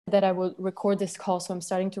that I will record this call, so I'm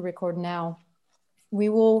starting to record now.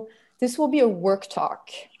 This will be a work talk.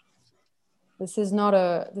 This is not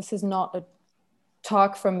a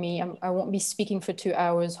talk from me. I won't be speaking for 2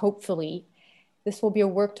 hours, hopefully. This will be a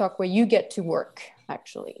work talk where you get to work,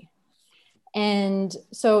 actually. And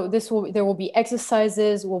so there will be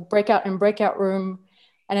exercises, we'll break out in breakout room.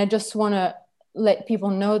 And I just want to let people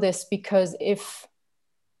know this, because if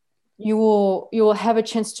you will have a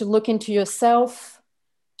chance to look into yourself,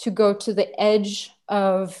 to go to the edge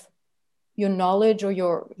of your knowledge or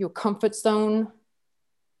your comfort zone,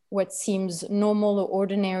 what seems normal or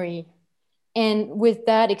ordinary. And with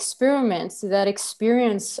that experience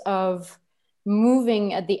of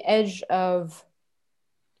moving at the edge of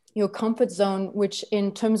your comfort zone, which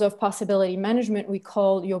in terms of possibility management, we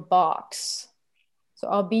call your box. So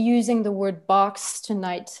I'll be using the word box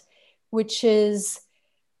tonight, which is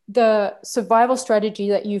the survival strategy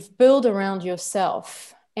that you've built around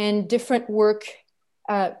yourself. And different work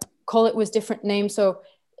call it with different names. So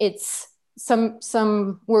it's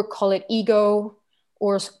some work call it ego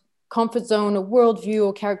or comfort zone or worldview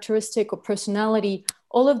or characteristic or personality.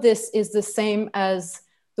 All of this is the same as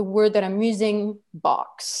the word that I'm using,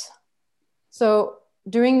 box. So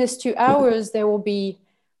during this 2 hours, there will be,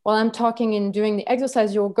 while I'm talking and doing the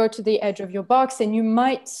exercise, you'll go to the edge of your box and you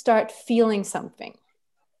might start feeling something.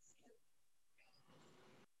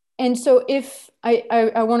 And so if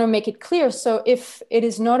I want to make it clear, so if it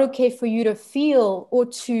is not okay for you to feel or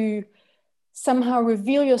to somehow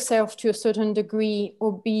reveal yourself to a certain degree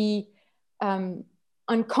or be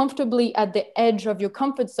uncomfortably at the edge of your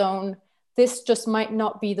comfort zone, this just might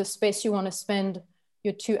not be the space you want to spend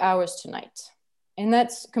your 2 hours tonight. And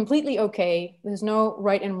that's completely okay. There's no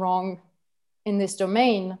right and wrong in this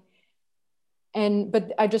domain.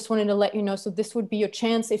 But I just wanted to let you know, so this would be your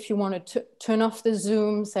chance if you want to turn off the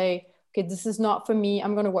Zoom, say, okay, this is not for me.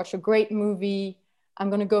 I'm going to watch a great movie. I'm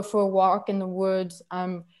going to go for a walk in the woods.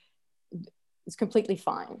 It's completely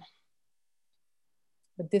fine.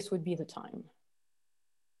 But this would be the time.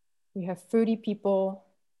 We have 30 people.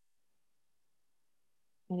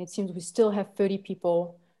 And it seems we still have 30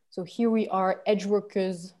 people. So here we are, edge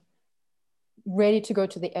workers, ready to go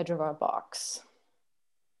to the edge of our box.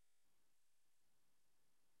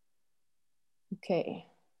 Okay.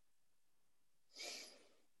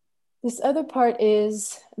 This other part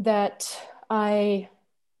is that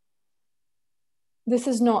this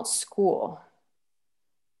is not school.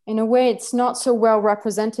 In a way, it's not so well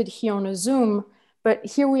represented here on a Zoom, but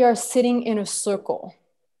here we are sitting in a circle.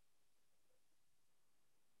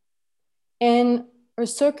 And a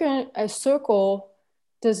circle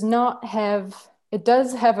does not have, it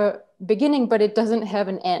does have a beginning, but it doesn't have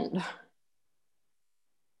an end.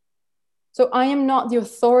 So I am not the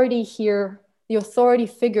authority here, the authority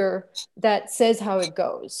figure that says how it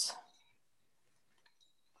goes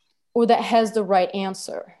or that has the right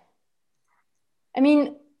answer. I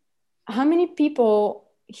mean, how many people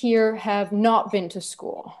here have not been to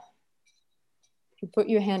school? You put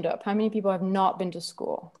your hand up. How many people have not been to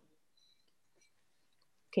school?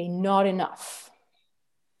 Okay, not enough.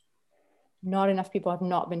 Not enough people have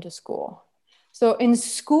not been to school. So in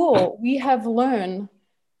school, we have learned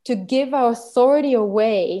to give our authority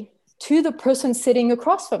away to the person sitting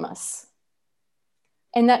across from us.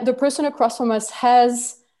 And that the person across from us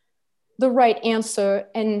has the right answer,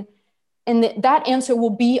 and that answer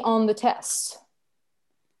will be on the test.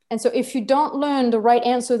 And so if you don't learn the right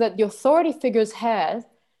answer that the authority figures have,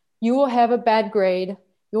 you will have a bad grade,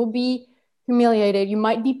 you'll be humiliated, you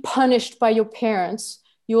might be punished by your parents,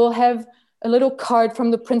 you will have a little card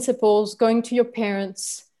from the principals going to your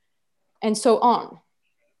parents, and so on.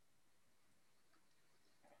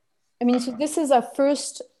 I mean, so this is our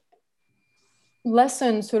first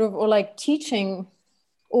lesson, sort of, or like teaching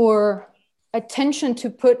or attention to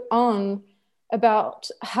put on about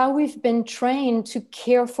how we've been trained to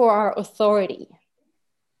care for our authority.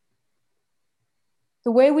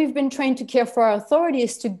 The way we've been trained to care for our authority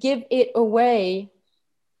is to give it away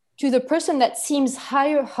to the person that seems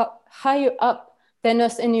higher up than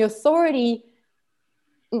us in the authority,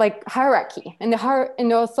 like hierarchy, in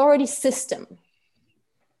the authority system.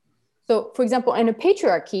 So, for example, in a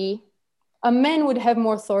patriarchy, a man would have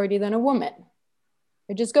more authority than a woman.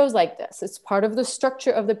 It just goes like this. It's part of the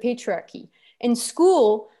structure of the patriarchy. In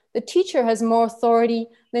school, the teacher has more authority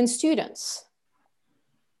than students.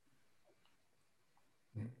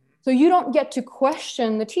 So you don't get to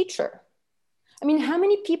question the teacher. I mean, how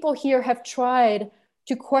many people here have tried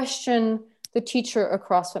to question the teacher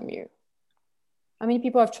across from you? How many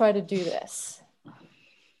people have tried to do this?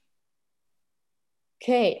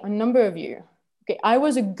 Okay, a number of you. Okay, I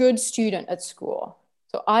was a good student at school.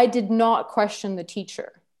 So I did not question the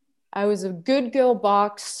teacher. I was a good girl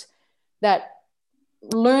box that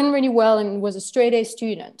learned really well and was a straight A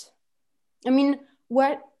student. I mean,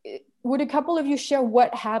 what would a couple of you share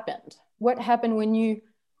what happened? What happened when you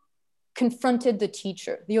confronted the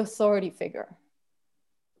teacher, the authority figure?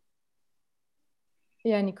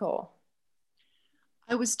 Yeah, Nicole.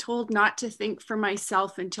 I was told not to think for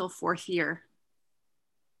myself until 4th year.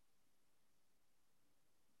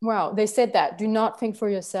 Wow, they said that. Do not think for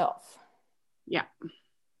yourself. Yeah.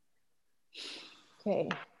 Okay.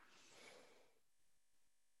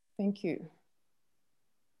 Thank you.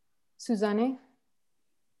 Susanne?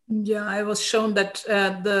 Yeah, I was shown that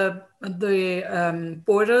the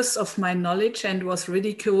borders of my knowledge and was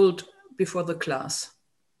ridiculed before the class.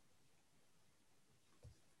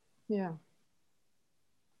 Yeah.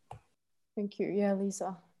 Thank you. Yeah,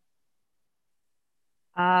 Lisa.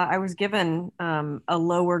 I was given a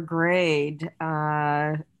lower grade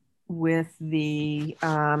with the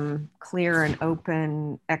clear and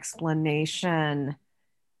open explanation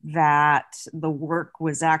that the work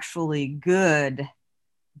was actually good,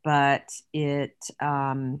 but it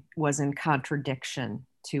was in contradiction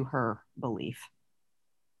to her belief.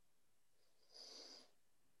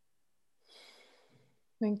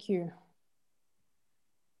 Thank you.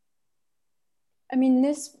 I mean,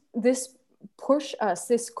 this this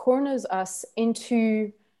corners us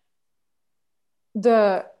into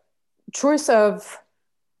the choice of,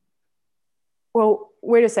 well,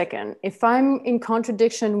 wait a second. If I'm in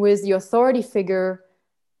contradiction with the authority figure,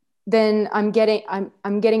 then I'm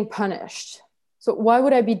getting punished. So why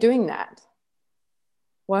would I be doing that?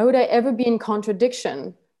 Why would I ever be in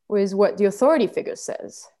contradiction with what the authority figure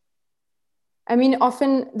says? I mean,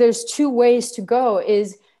 often there's two ways to go.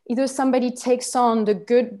 Is either somebody takes on the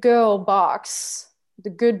good girl box, the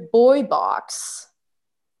good boy box,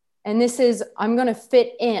 and this is, I'm going to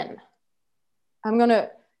fit in. I'm going to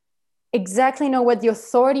exactly know what the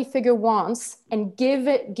authority figure wants and give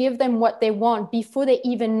them what they want before they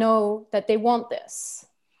even know that they want this.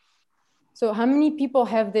 So how many people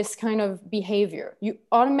have this kind of behavior? You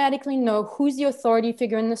automatically know who's the authority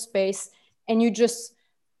figure in the space and you just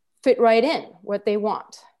fit right in what they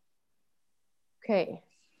want. Okay,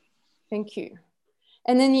 thank you.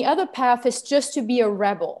 And then the other path is just to be a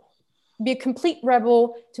rebel, be a complete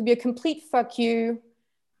rebel, to be a complete fuck you.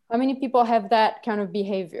 How many people have that kind of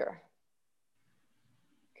behavior?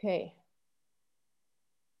 Okay.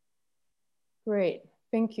 Great,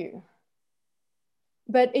 thank you.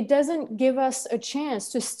 But it doesn't give us a chance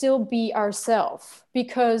to still be ourselves,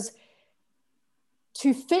 because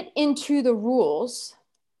to fit into the rules,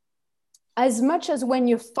 as much as when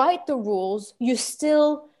you fight the rules, you're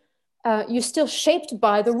still shaped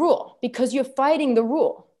by the rule because you're fighting the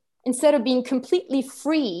rule. Instead of being completely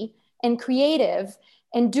free and creative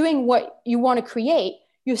and doing what you want to create,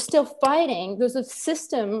 you're still fighting. There's a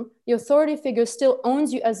system, the authority figure still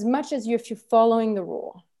owns you as much as if you're following the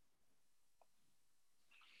rule.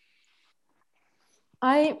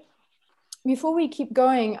 Before we keep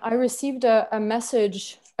going, I received a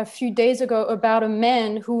message a few days ago about a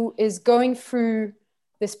man who is going through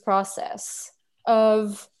this process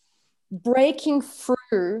of breaking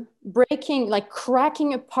through, like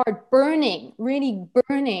cracking apart, burning, really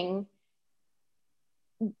burning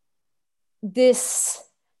this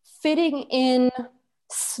fitting in,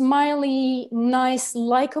 smiley, nice,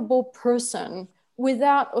 likable person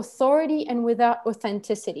without authority and without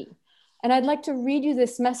authenticity. And I'd like to read you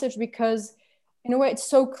this message because in a way it's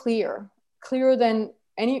so clearer than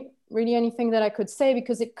anything that I could say,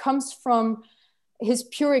 because it comes from his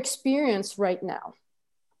pure experience right now.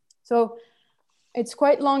 So it's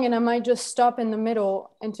quite long and I might just stop in the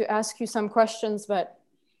middle and to ask you some questions, but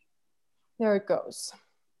there it goes.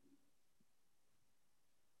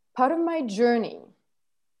 Part of my journey,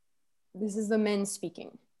 this is the men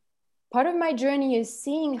speaking, part of my journey is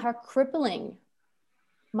seeing how crippling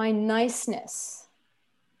my niceness,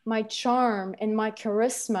 my charm, and my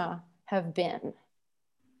charisma have been.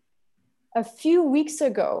 A few weeks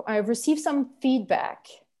ago, I received some feedback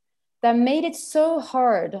that made it so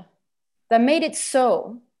hard,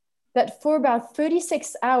 that for about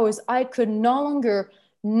 36 hours, I could no longer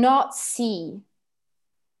not see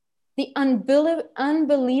the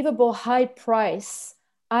unbelievable high price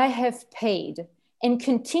I have paid and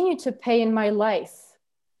continue to pay in my life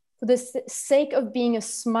for the sake of being a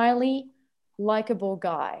smiley, likable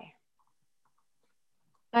guy.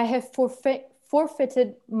 I have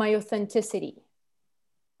forfeited my authenticity,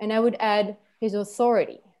 and I would add his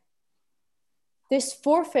authority. This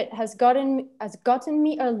forfeit has gotten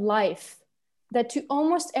me a life that to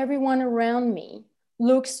almost everyone around me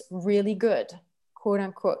looks really good, quote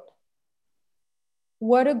unquote.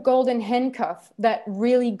 What a golden handcuff that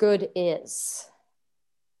really good is.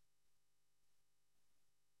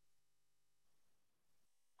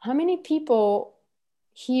 How many people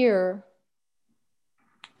here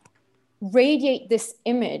radiate this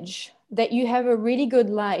image that you have a really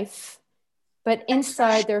good life, but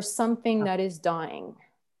inside there's something that is dying?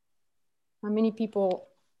 How many people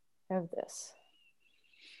have this?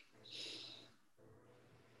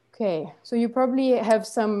 Okay, so you probably have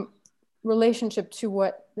some relationship to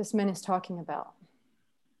what this man is talking about.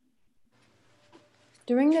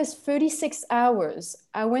 During this 36 hours,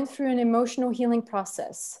 I went through an emotional healing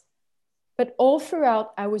process, but all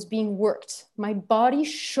throughout I was being worked. My body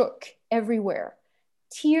shook everywhere.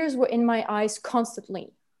 Tears were in my eyes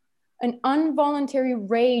constantly. An involuntary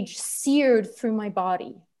rage seared through my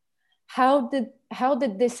body. How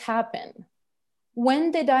did this happen?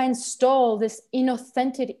 When did I install this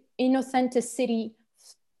inauthenticity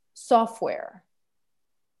software?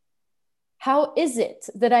 How is it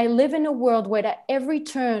that I live in a world where at every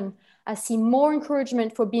turn I see more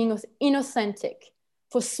encouragement for being inauthentic,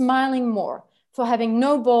 for smiling more, for having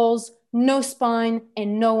no balls, no spine,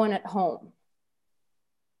 and no one at home?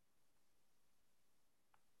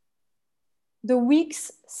 The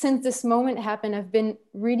weeks since this moment happened have been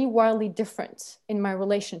really wildly different in my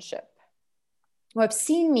relationship. Well, I've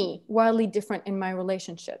seen me wildly different in my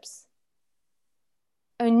relationships.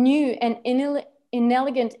 A new and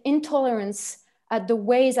inelegant intolerance at the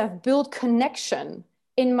ways I've built connection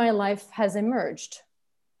in my life has emerged.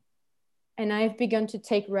 And I've begun to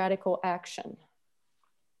take radical action.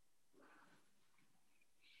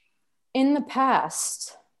 In the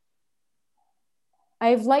past,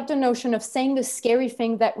 I've liked the notion of saying the scary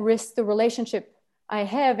thing that risks the relationship I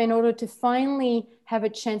have in order to finally have a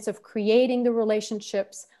chance of creating the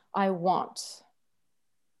relationships I want.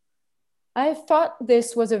 I thought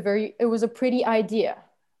this was a pretty idea.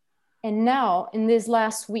 And now in these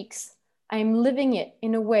last weeks, I'm living it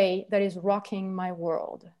in a way that is rocking my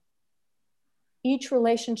world. Each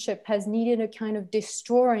relationship has needed a kind of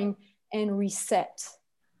destroying and reset.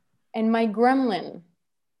 And my gremlin,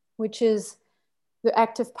 which is the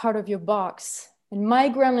active part of your box, and my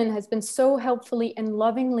gremlin has been so helpfully and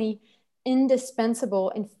lovingly indispensable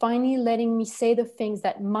in finally letting me say the things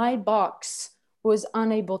that my box was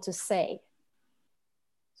unable to say.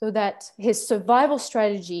 So that his survival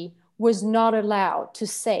strategy was not allowed to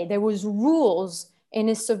say. There was rules in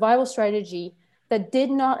his survival strategy that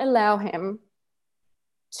did not allow him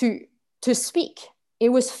to speak. It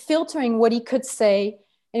was filtering what he could say,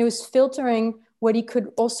 and it was filtering what he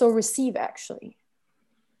could also receive, actually.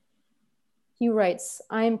 He writes,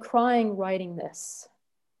 I am crying writing this.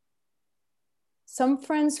 Some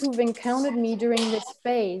friends who've encountered me during this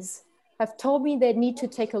phase have told me they need to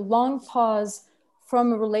take a long pause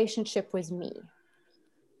from a relationship with me.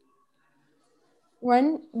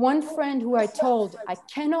 One friend who I told I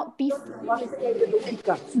cannot be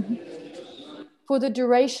for the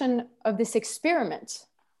duration of this experiment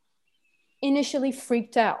initially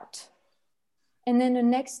freaked out. And then the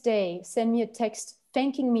next day sent me a text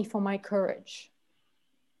thanking me for my courage.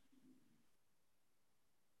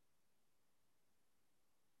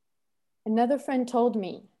 Another friend told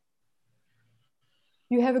me,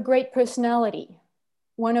 you have a great personality,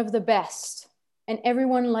 one of the best, and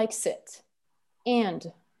everyone likes it.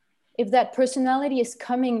 And if that personality is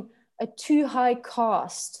coming at too high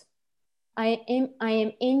cost, I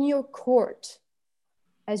am in your court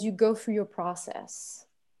as you go through your process.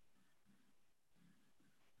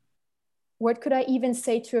 What could I even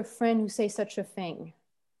say to a friend who says such a thing?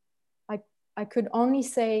 I couldn't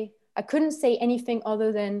say anything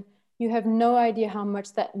other than, you have no idea how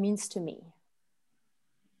much that means to me.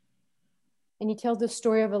 And he tells the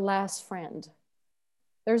story of a last friend.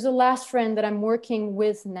 There's a last friend that I'm working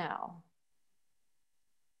with now.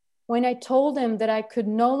 When I told him that I could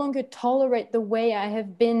no longer tolerate the way I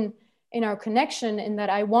have been in our connection and that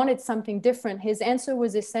I wanted something different, his answer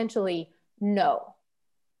was essentially no.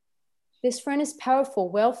 This friend is powerful,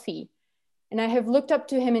 wealthy, and I have looked up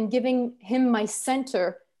to him and giving him my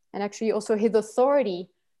center and actually also his authority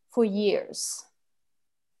for years.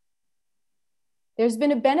 There's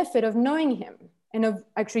been a benefit of knowing him and of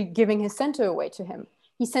actually giving his center away to him.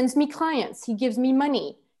 He sends me clients, he gives me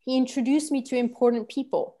money, he introduced me to important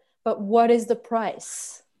people. But what is the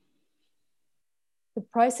price? The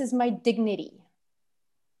price is my dignity.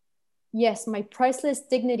 Yes, my priceless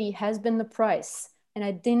dignity has been the price, and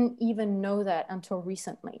I didn't even know that until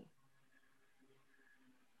recently.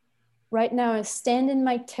 Right now, I stand in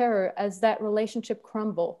my terror as that relationship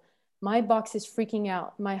crumbles. My box is freaking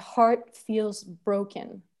out. My heart feels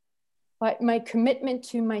broken. but my commitment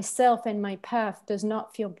to myself and my path does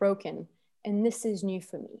not feel broken. And this is new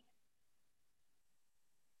for me.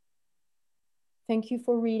 Thank you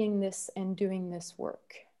for reading this and doing this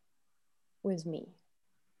work with me.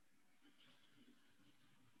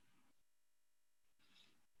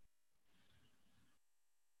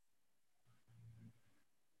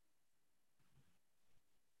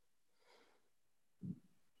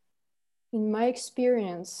 In my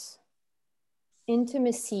experience,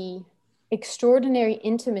 intimacy, extraordinary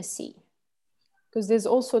intimacy, because there's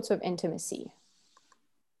all sorts of intimacy.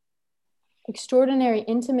 Extraordinary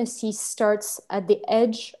intimacy starts at the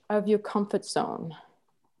edge of your comfort zone.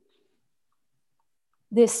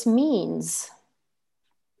 This means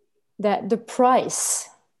that the price,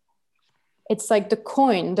 it's like the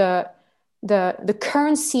coin, the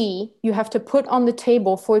currency you have to put on the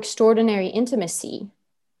table for extraordinary intimacy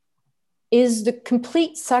is the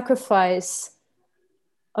complete sacrifice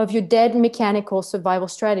of your dead mechanical survival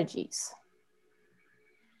strategies.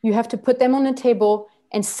 You have to put them on the table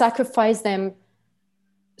and sacrifice them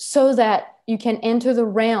so that you can enter the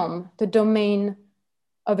realm, the domain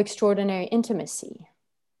of extraordinary intimacy.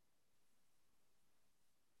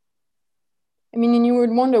 I mean, and you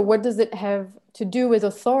would wonder, what does it have to do with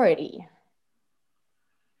authority?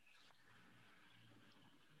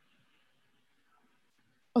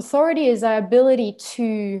 Authority is our ability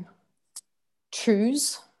to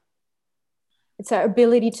choose. It's our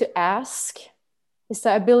ability to ask. It's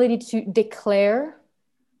our ability to declare.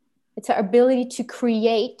 It's our ability to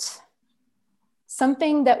create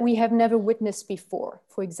something that we have never witnessed before,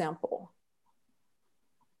 for example.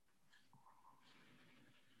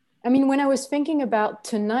 I mean, when I was thinking about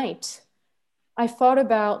tonight, I thought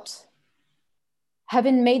about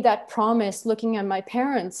having made that promise, looking at my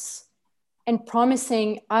parents and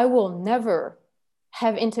promising I will never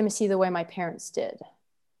have intimacy the way my parents did.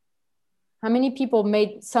 How many people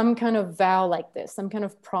made some kind of vow like this, some kind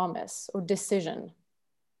of promise or decision?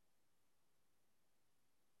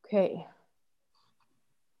 Okay.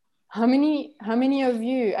 How many of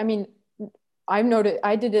you, I mean, I've noted,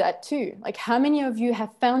 I did that too. Like, how many of you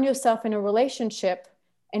have found yourself in a relationship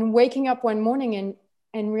and waking up one morning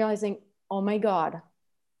and realizing, oh my God,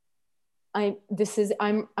 I'm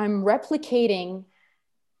replicating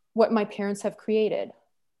what my parents have created.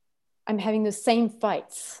 I'm having the same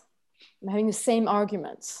fights. I'm having the same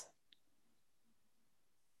arguments.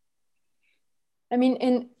 I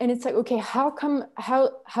mean, and it's like, okay,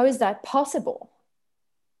 how is that possible?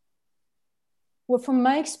 Well, from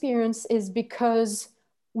my experience is because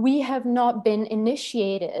we have not been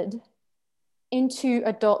initiated into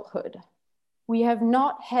adulthood. We have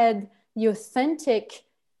not had the authentic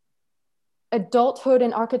adulthood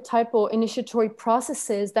and archetypal initiatory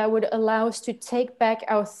processes that would allow us to take back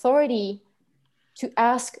our authority to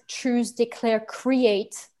ask, choose, declare,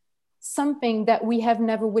 create something that we have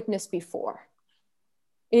never witnessed before.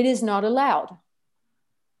 It is not allowed.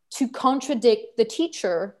 To contradict the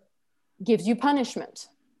teacher gives you punishment.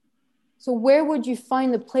 So where would you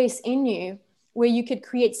find the place in you where you could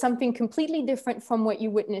create something completely different from what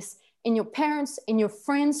you witness in your parents, in your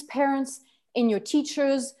friends' parents, in your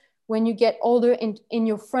teachers, when you get older, in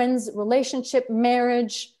your friends' relationship,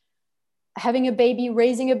 marriage, having a baby,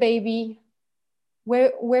 raising a baby?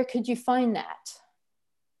 Where could you find that?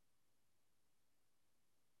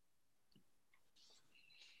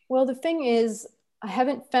 Well, the thing is, I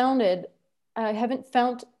haven't found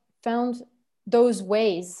those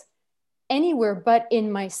ways anywhere but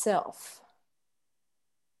in myself.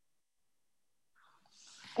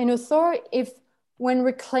 And when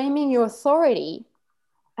reclaiming your authority,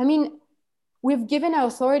 I mean, we've given our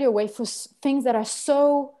authority away for things that are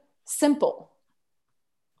so simple.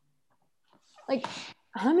 Like,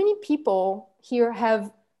 how many people here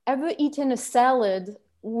have ever eaten a salad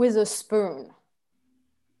with a spoon?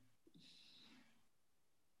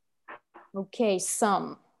 Okay,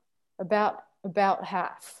 some, about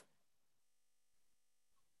half.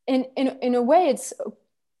 And in a way, it's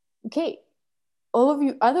okay. All of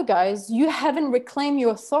you other guys, you haven't reclaimed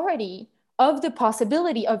your authority of the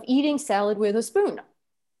possibility of eating salad with a spoon.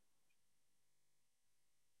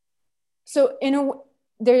 So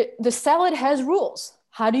the salad has rules.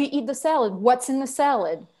 How do you eat the salad? What's in the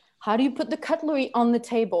salad? How do you put the cutlery on the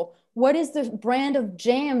table? What is the brand of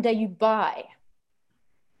jam that you buy?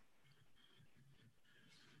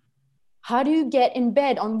 How do you get in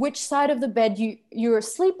bed? On which side of the bed you're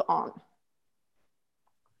asleep on?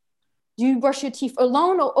 Do you brush your teeth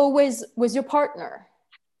alone or always with your partner?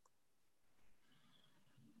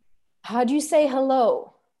 How do you say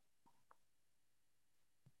hello?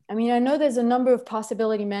 I mean, I know there's a number of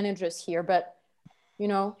possibility managers here, but, you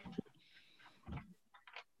know,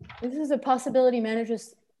 This is a possibility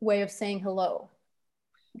manager's way of saying hello.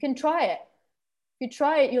 You can try it. If you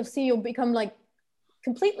try it, you'll see you'll become like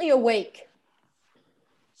completely awake.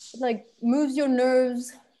 It like moves your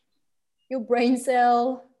nerves, your brain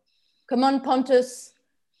cell. Come on, Pontus.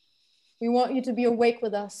 We want you to be awake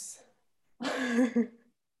with us.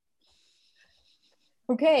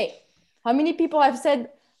 Okay. How many people I've said,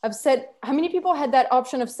 how many people had that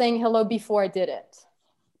option of saying hello before I did it?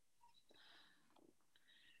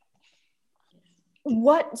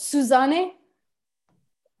 What, Susanne?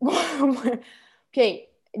 Okay,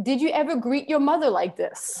 did you ever greet your mother like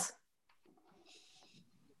this?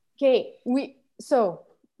 Okay, so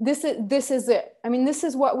this is it. I mean, this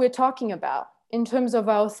is what we're talking about in terms of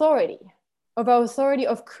our authority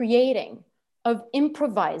of creating, of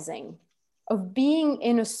improvising, of being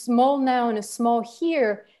in a small now and a small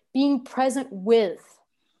here, being present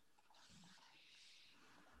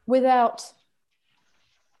without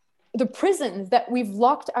the prisons that we've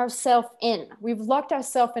locked ourselves in. We've locked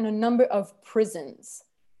ourselves in a number of prisons,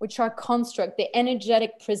 which are construct, the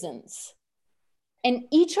energetic prisons. And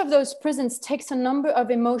each of those prisons takes a number of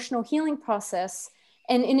emotional healing process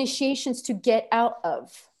and initiations to get out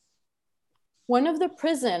of. One of the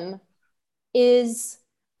prison is,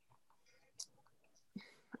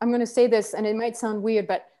 I'm going to say this and it might sound weird,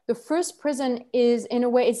 but the first prison is, in a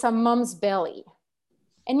way, it's our mom's belly.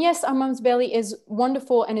 And yes, our mom's belly is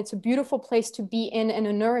wonderful and it's a beautiful place to be in and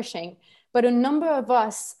a nourishing, but a number of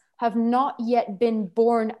us have not yet been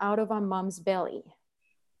born out of our mom's belly.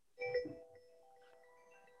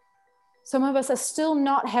 Some of us are still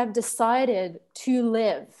not have decided to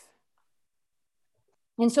live.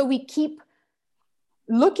 And so we keep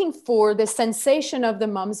looking for the sensation of the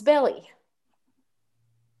mom's belly.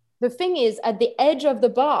 The thing is, at the edge of the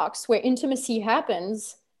box where intimacy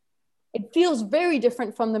happens, it feels very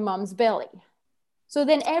different from the mom's belly. So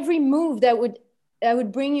then every move that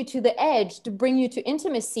would bring you to the edge, to bring you to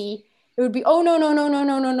intimacy, it would be, oh,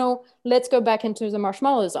 no, let's go back into the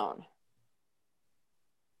marshmallow zone.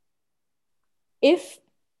 If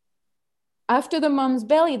after the mom's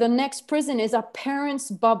belly, the next prison is a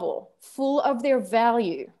parent's bubble, full of their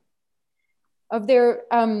value, of their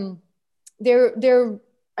in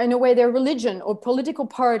a way, their religion or political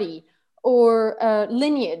party, or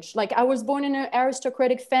lineage. Like, I was born in an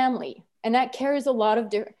aristocratic family, and that carries a lot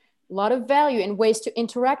of value and ways to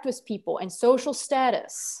interact with people and social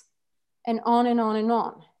status, and on and on and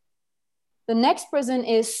on. The next prison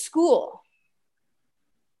is school.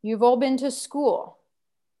 You've all been to school.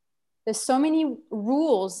 There's so many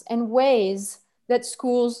rules and ways that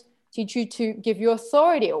schools teach you to give your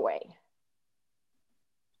authority away.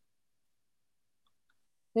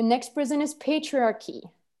 The next prison is patriarchy.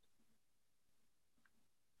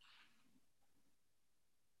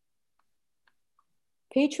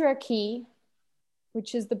 Patriarchy,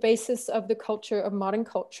 which is the basis of the culture, of modern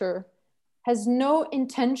culture, has no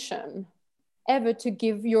intention ever to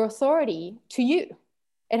give your authority to you.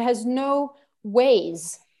 It has no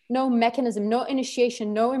ways, no mechanism, no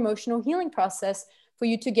initiation, no emotional healing process for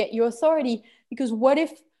you to get your authority. Because what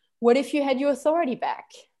if you had your authority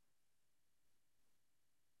back?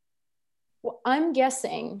 Well, I'm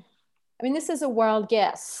guessing, I mean, this is a wild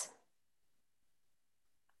guess,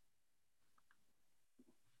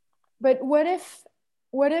 but what if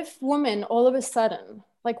women all of a sudden,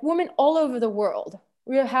 like women all over the world,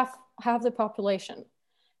 we're half the population,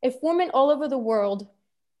 if women all over the world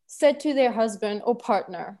said to their husband or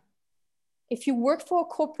partner, if you work for a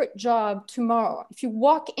corporate job tomorrow, if you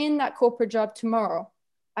walk in that corporate job tomorrow,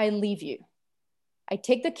 I leave you. I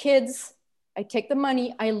take the kids, I take the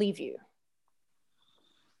money, I leave you.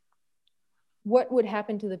 What would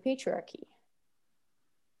happen to the patriarchy?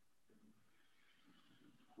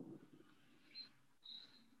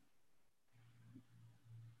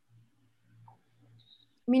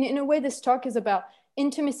 I mean, in a way, this talk is about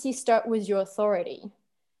intimacy start with your authority.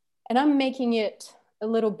 And I'm making it a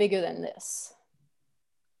little bigger than this.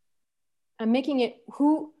 I'm making it,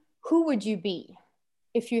 who would you be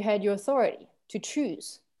if you had your authority to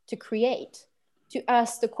choose, to create, to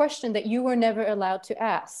ask the question that you were never allowed to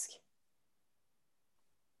ask?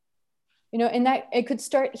 You know, and that it could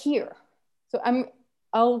start here. So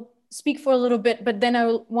I'll speak for a little bit, but then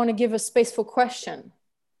I want to give a space for question.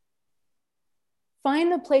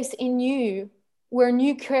 Find a place in you where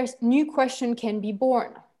new question can be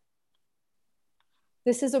born.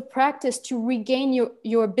 This is a practice to regain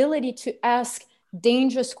your ability to ask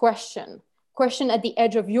dangerous question at the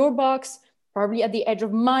edge of your box, probably at the edge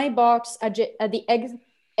of my box, at the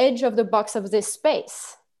edge of the box of this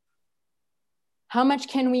space. How much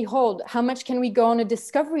can we hold? How much can we go on a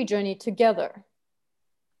discovery journey together?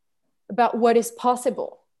 about what is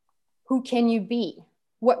possible. Who can you be?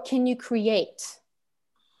 What can you create?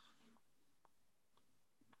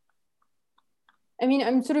 I mean,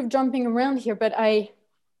 I'm sort of jumping around here, but I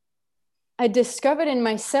discovered in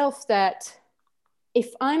myself that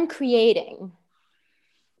if I'm creating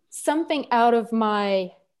something out of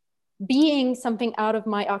my being, something out of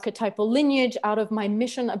my archetypal lineage, out of my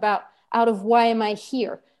mission, out of why am I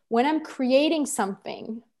here, when I'm creating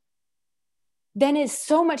something, then it's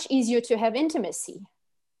so much easier to have intimacy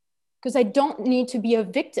because I don't need to be a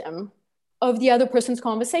victim of the other person's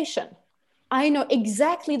conversation. I know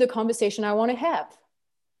exactly the conversation I want to have.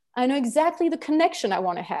 I know exactly the connection I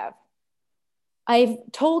want to have. I've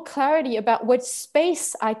told clarity about what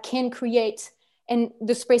space I can create and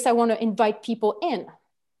the space I want to invite people in.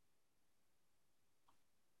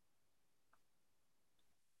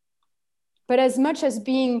 But as much as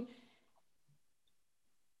being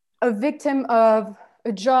a victim of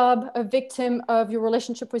a job, a victim of your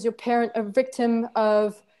relationship with your parent, a victim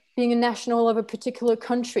of being a national of a particular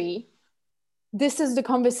country, this is the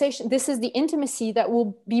conversation, this is the intimacy that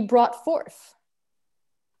will be brought forth.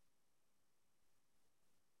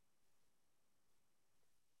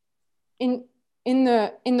 In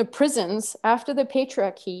the prisons, after the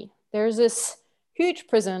patriarchy, there's this huge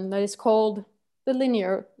prison that is called the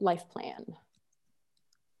Linear Life Plan.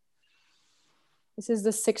 This is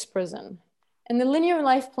the 6th prison. And the Linear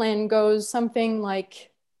Life Plan goes something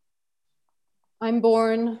like, I'm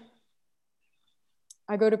born,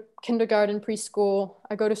 I go to kindergarten, preschool,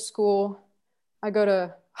 I go to school, I go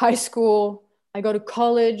to high school, I go to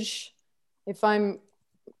college. If I'm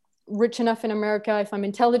rich enough in America, if I'm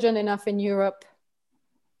intelligent enough in Europe,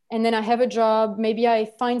 and then I have a job, maybe I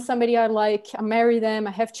find somebody I like, I marry them,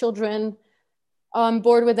 I have children, I'm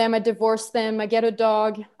bored with them, I divorce them, I get a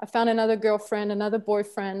dog, I found another girlfriend, another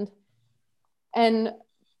boyfriend, and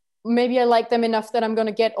maybe I like them enough that I'm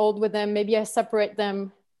gonna get old with them, maybe I separate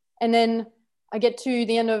them, and then I get to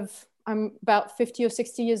the end of, I'm about 50 or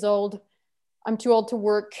 60 years old, I'm too old to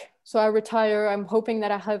work, so I retire, I'm hoping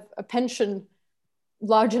that I have a pension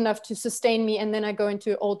large enough to sustain me, and then I go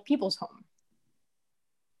into old people's home.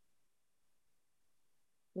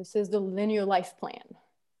 This is the Linear Life Plan.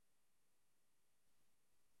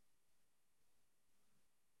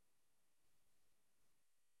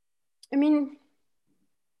 I mean,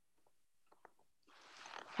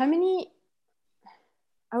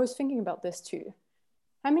 I was thinking about this too.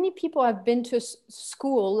 How many people have been to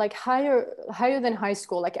school, like higher than high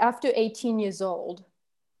school, like after 18 years old?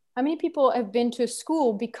 How many people have been to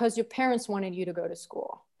school because your parents wanted you to go to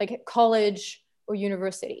school, like college or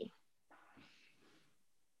university?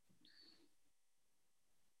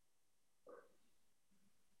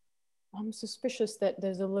 I'm suspicious that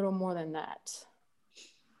there's a little more than that.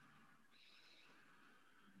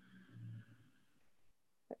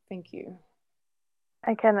 But thank you.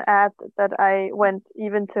 I can add that I went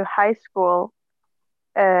even to high school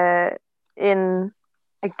in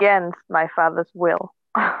against my father's will.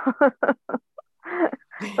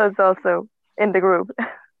 So it's also in the group.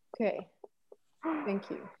 Okay, thank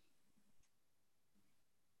you.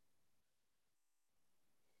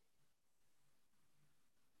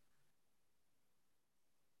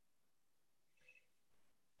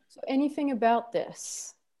 So anything about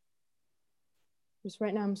this? Just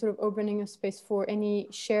right now, I'm sort of opening a space for any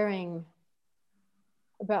sharing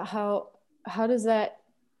about how does that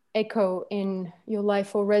echo in your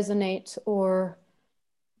life or resonate, or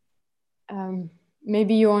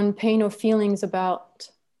maybe your own pain or feelings about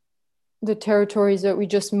the territories that we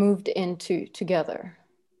just moved into together.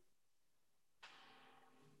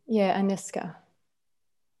 Yeah, Aniska.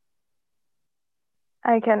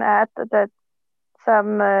 I can add that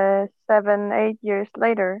some 7-8 years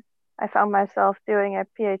later, I found myself doing a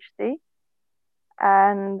PhD,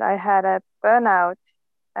 and I had a burnout,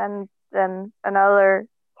 and then another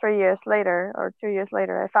 3 years later or 2 years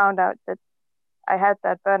later, I found out that I had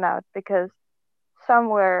that burnout because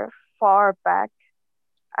somewhere far back,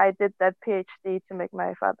 I did that PhD to make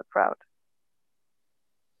my father proud.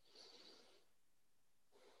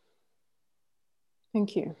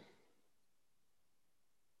 Thank you.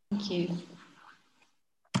 Thank you.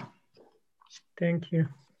 Thank you.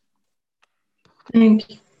 Thank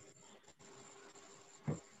you.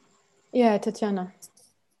 Yeah, Tatiana.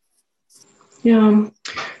 Yeah,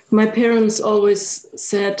 my parents always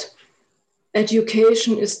said,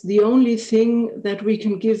 education is the only thing that we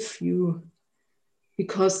can give you,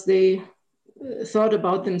 because they thought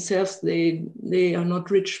about themselves, they are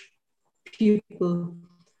not rich people.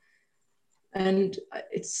 And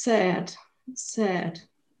it's sad,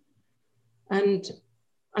 And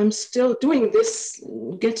I'm still doing this,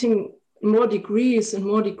 getting more degrees and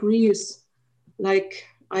more degrees. Like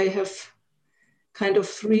I have kind of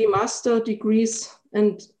 3 master degrees,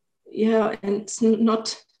 and yeah, and it's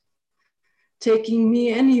not taking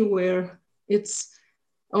me anywhere. It's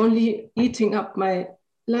only eating up my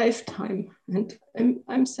lifetime, and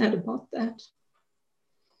I'm sad about that.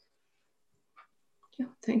 Yeah,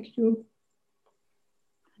 thank you.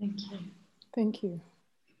 Thank you. Thank you.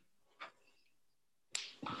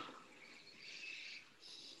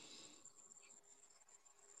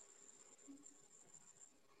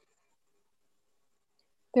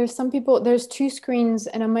 There's some people, there's 2 screens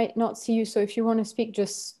and I might not see you. So if you want to speak,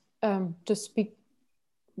 just speak.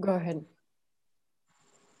 Go ahead.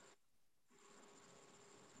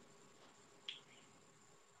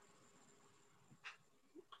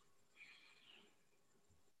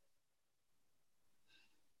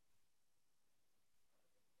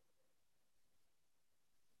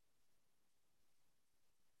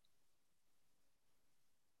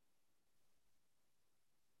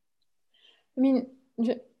 I mean,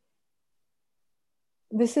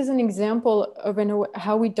 this is an example of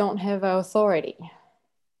how we don't have authority.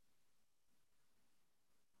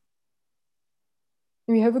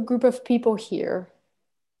 We have a group of people here.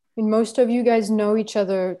 I mean, most of you guys know each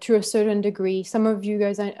other to a certain degree. Some of you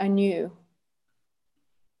guys I knew.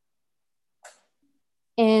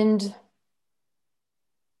 And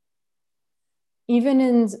even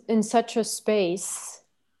in such a space,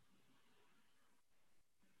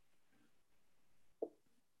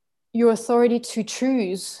 your authority to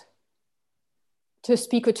choose to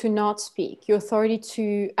speak or to not speak, your authority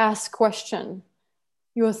to ask question,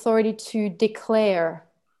 your authority to declare,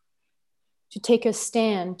 to take a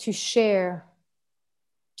stand, to share,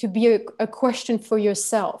 to be a question for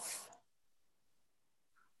yourself,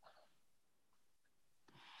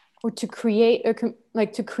 or to create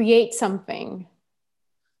to create something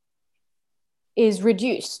is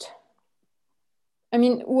reduced. I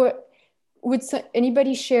mean, would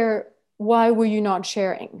anybody share why were you not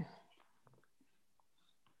sharing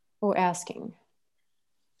or asking?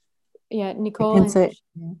 Yeah, Nicole. I can say,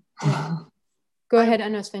 yeah. Go ahead,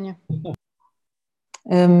 Anna Svenja.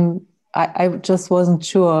 I just wasn't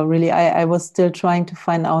sure, really. I was still trying to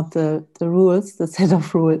find out the rules, the set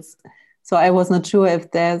of rules. So I was not sure if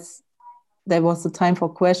there was the time for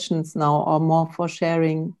questions now or more for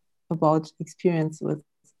sharing about experience with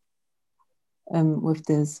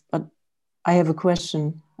this. But I have a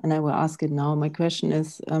question and I will ask it now. My question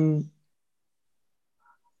is,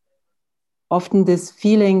 often this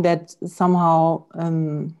feeling that somehow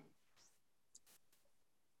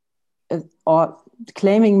or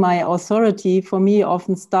claiming my authority for me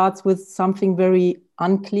often starts with something very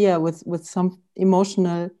unclear, with some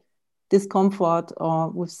emotional discomfort or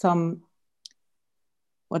with some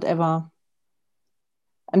whatever.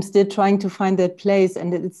 I'm still trying to find that place,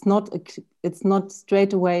 and it's not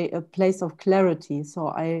straight away a place of clarity. So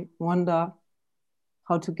I wonder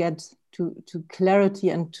how to get to clarity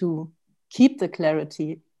and to keep the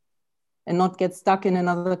clarity and not get stuck in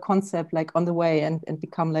another concept like on the way and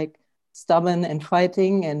become like stubborn and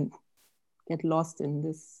fighting and get lost in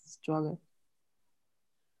this struggle.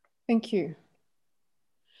 Thank you.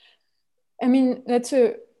 I mean, it's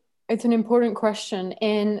an important question,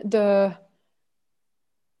 and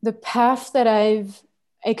the path that I've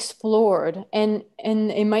explored, and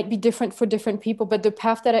it might be different for different people, but the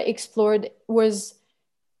path that I explored was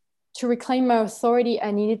to reclaim my authority.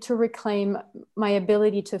 I needed to reclaim my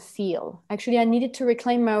ability to feel. Actually, I needed to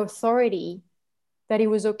reclaim my authority that it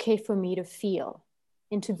was okay for me to feel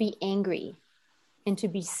and to be angry and to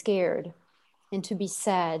be scared and to be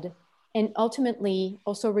sad, and ultimately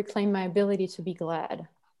also reclaim my ability to be glad.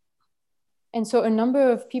 And so a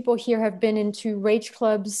number of people here have been into rage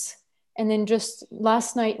clubs, and then just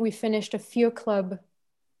last night we finished a fear club.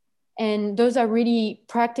 And those are really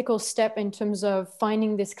practical steps in terms of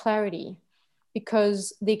finding this clarity,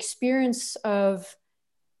 because the experience of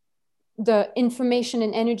the information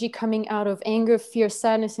and energy coming out of anger, fear,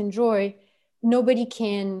 sadness, and joy, nobody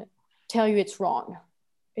can tell you it's wrong.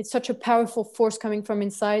 It's such a powerful force coming from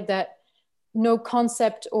inside that no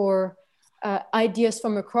concept or ideas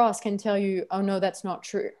from across can tell you, oh no, that's not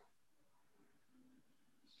true.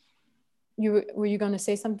 Were you going to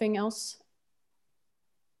say something else?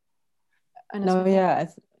 No, yeah,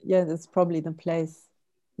 that's probably the place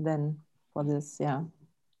then for this. Yeah,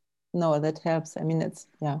 no, that helps. I mean,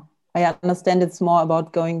 I understand it's more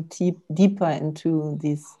about going deeper into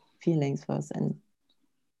these feelings first and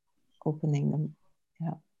opening them.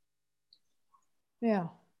 Yeah. Yeah.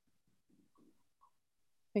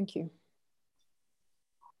 Thank you.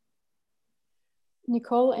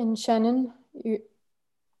 Nicole and Shannon,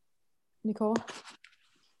 Nicole?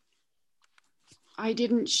 I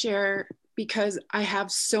didn't share because I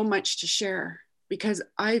have so much to share, because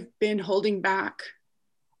I've been holding back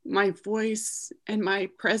my voice and my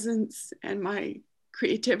presence and my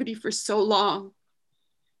creativity for so long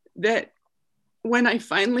that when I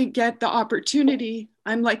finally get the opportunity,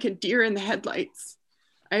 I'm like a deer in the headlights.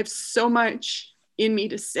 I have so much in me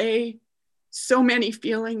to say, so many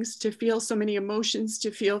feelings to feel, so many emotions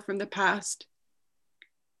to feel from the past,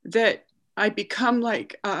 that I become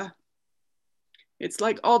like, it's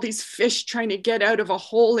like all these fish trying to get out of a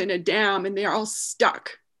hole in a dam, and they're all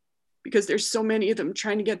stuck because there's so many of them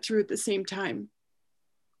trying to get through at the same time.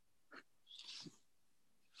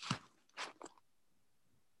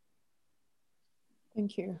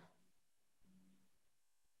 Thank you.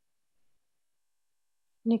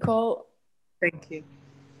 Nicole, Thank you.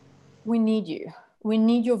 we need you. We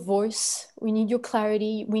need your voice. We need your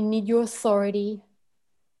clarity. We need your authority.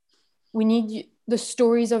 We need the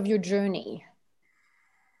stories of your journey.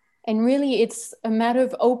 And really, it's a matter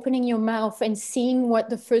of opening your mouth and seeing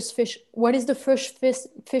what is the first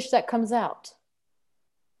fish that comes out.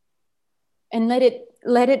 And let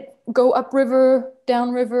it go upriver,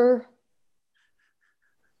 downriver.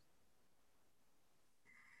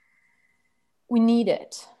 We need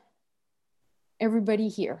it. Everybody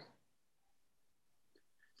here.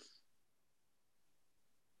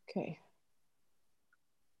 Okay.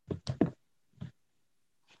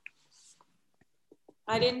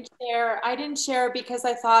 I didn't share because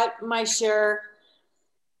I thought my share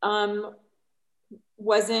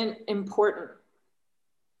wasn't important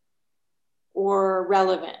or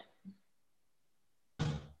relevant. How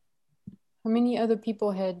many other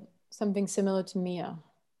people had something similar to Mia?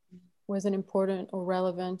 Wasn't important or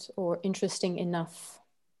relevant or interesting enough?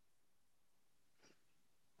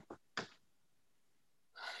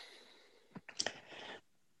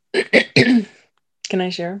 Can I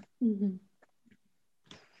share? Mm-hmm.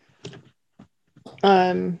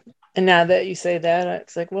 And now that you say that,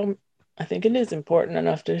 it's like, well, I think it is important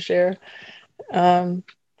enough to share. So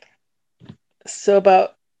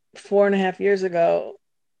about 4.5 years ago,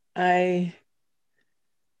 I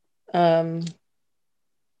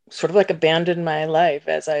sort of like abandoned my life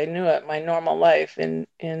as I knew it, my normal life in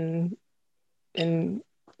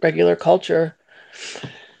regular culture,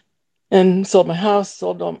 and sold my house,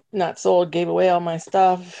 gave away all my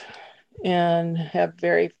stuff, and have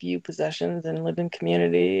very few possessions and live in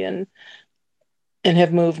community and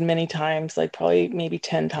have moved many times, like probably maybe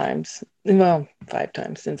 10 times, well, 5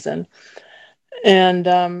 times since then.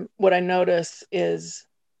 And what I notice is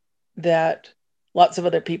that lots of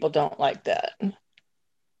other people don't like that.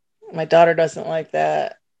 My daughter doesn't like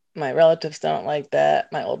that. My relatives don't like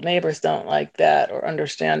that. My old neighbors don't like that or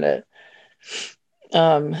understand it.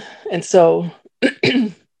 And so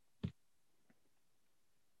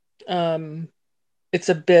it's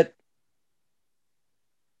a bit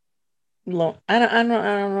I don't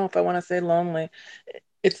know if I want to say lonely.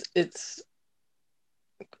 It's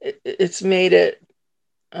made it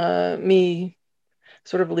me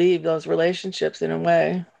sort of leave those relationships in a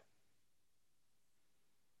way.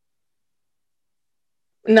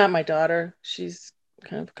 Not my daughter, she's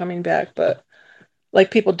kind of coming back, but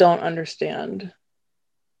like people don't understand.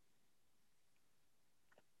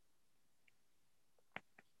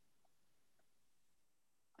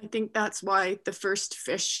 I think that's why the first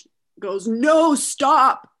fish goes, no,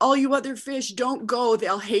 stop. All you other fish, don't go.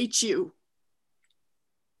 They'll hate you.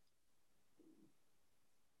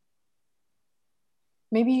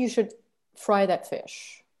 Maybe you should fry that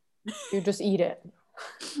fish. You just eat it.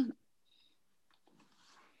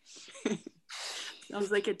 Sounds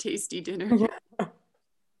like a tasty dinner.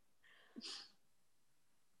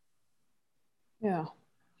 Yeah.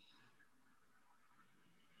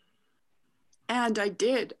 And I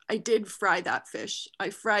did fry that fish. I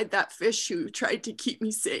fried that fish who tried to keep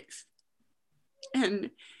me safe.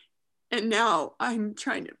 And now I'm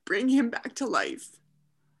trying to bring him back to life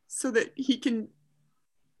so that we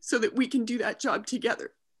can do that job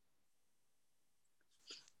together.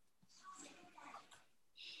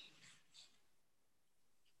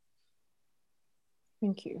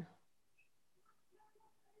 Thank you.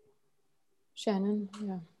 Shannon,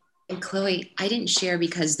 yeah. And Chloe, I didn't share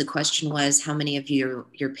because the question was how many of your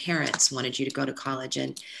parents wanted you to go to college,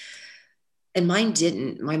 and mine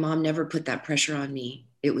didn't. My mom never put that pressure on me.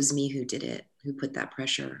 It was me who did it, who put that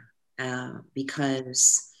pressure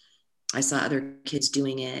because I saw other kids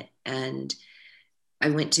doing it, and I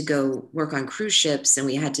went to go work on cruise ships, and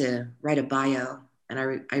we had to write a bio,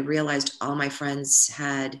 and I realized all my friends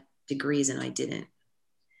had degrees and I didn't,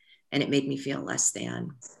 and it made me feel less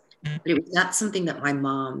than. But it was not something that my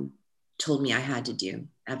mom told me I had to do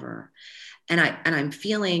ever. And I'm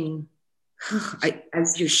feeling,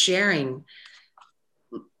 as you're sharing,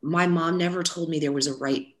 my mom never told me there was a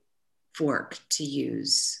right fork to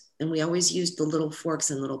use. And we always used the little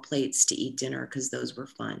forks and little plates to eat dinner because those were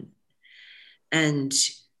fun. And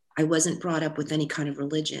I wasn't brought up with any kind of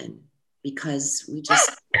religion because we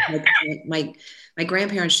just, my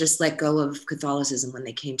grandparents just let go of Catholicism when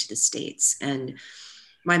they came to the States. And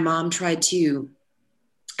my mom tried to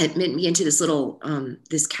admit me into this little,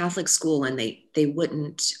 this Catholic school, and they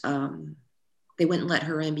wouldn't let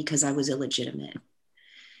her in because I was illegitimate.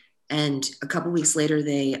 And a couple weeks later,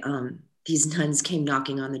 these nuns came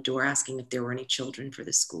knocking on the door asking if there were any children for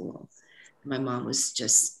the school. My mom was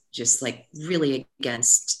just like really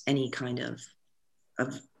against any kind of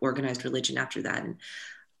organized religion after that.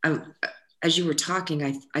 And as you were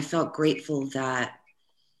talking, I felt grateful that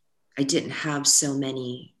I didn't have so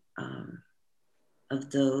many of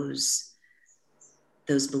those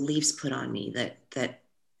beliefs put on me, that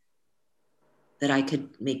I could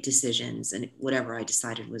make decisions and whatever I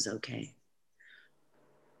decided was okay.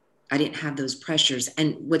 I didn't have those pressures.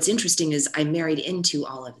 And what's interesting is I married into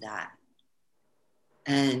all of that.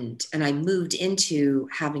 And I moved into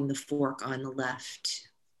having the fork on the left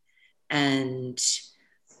and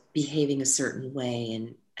behaving a certain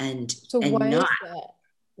way and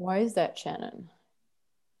why is that, Shannon?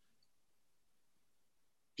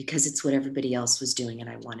 Because it's what everybody else was doing and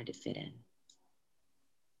I wanted to fit in.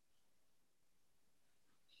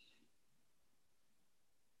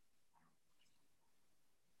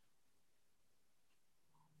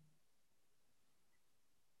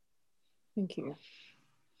 Thank you.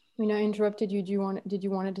 I mean, I interrupted you. Did you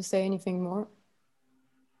want to say anything more?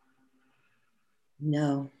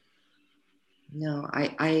 No.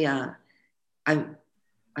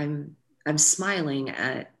 I'm smiling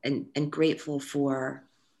and grateful for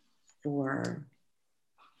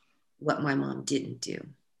what my mom didn't do.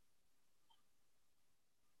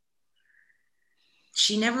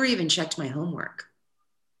 She never even checked my homework.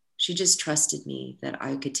 She just trusted me that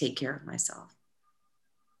I could take care of myself.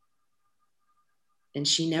 And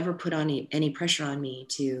she never put on any pressure on me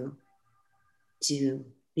to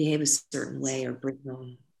behave a certain way or bring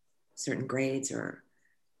home certain grades or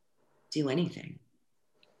do anything.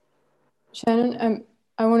 Shannon,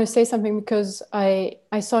 I want to say something because I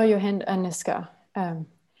saw your hand, Aniska.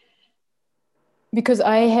 Because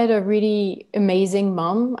I had a really amazing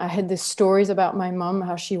mom. I had these stories about my mom,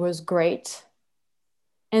 how she was great.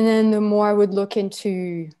 And then the more I would look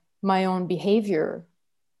into my own behavior,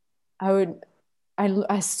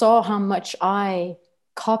 I saw how much I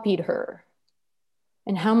copied her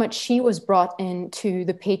and how much she was brought into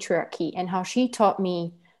the patriarchy and how she taught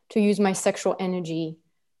me to use my sexual energy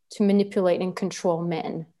to manipulate and control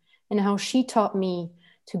men, and how she taught me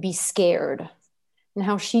to be scared, and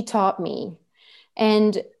how she taught me.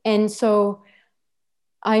 And so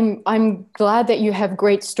I'm glad that you have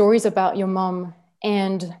great stories about your mom.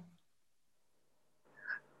 And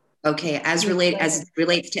okay, as it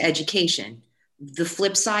relates to education, the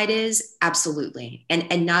flip side is absolutely.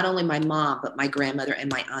 And not only my mom, but my grandmother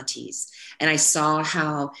and my aunties. And I saw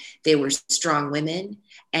how they were strong women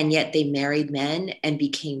and yet they married men and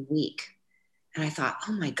became weak. And I thought,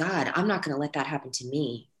 oh my God, I'm not going to let that happen to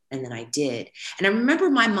me. And then I did. And I remember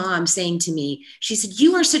my mom saying to me, she said,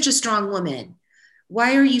 "You are such a strong woman.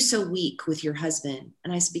 Why are you so weak with your husband?"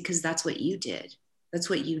 And I said, "Because that's what you did. That's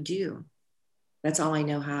what you do. That's all I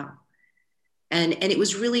know how." And it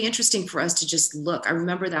was really interesting for us to just look. I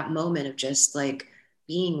remember that moment of just like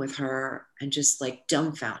being with her and just like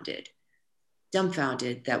dumbfounded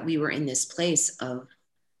that we were in this place of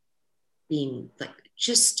being like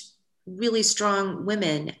just really strong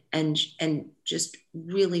women and just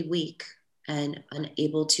really weak and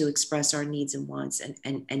unable to express our needs and wants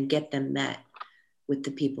and get them met with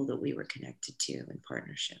the people that we were connected to in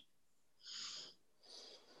partnership.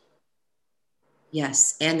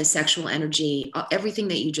 Yes, and the sexual energy, everything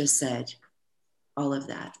that you just said, all of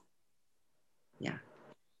that. Yeah.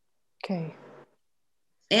 Okay.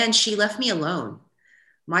 And she left me alone.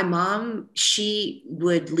 My mom, she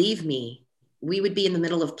would leave me. We would be in the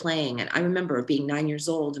middle of playing. And I remember being 9 years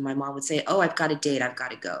old and my mom would say, "Oh, I've got a date, I've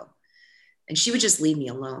got to go." And she would just leave me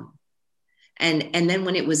alone. And then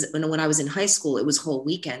when I was in high school, it was whole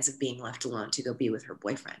weekends of being left alone to go be with her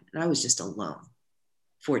boyfriend. And I was just alone,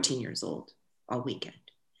 14 years old, all weekend.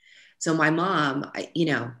 So my mom,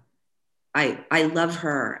 I love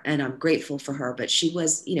her and I'm grateful for her, but she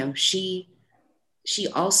was, she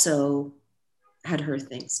also had her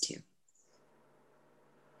things too.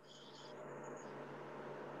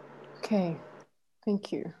 Okay,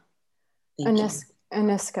 thank you. Thank you.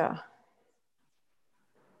 Aniska,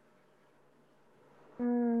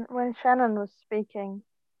 when Shannon was speaking,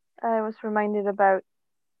 I was reminded about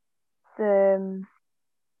this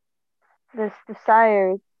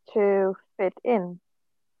desire to fit in.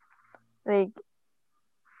 Like,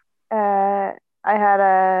 I had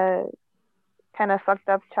a kind of fucked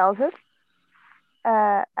up childhood,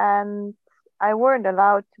 and I weren't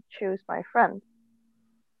allowed to choose my friends.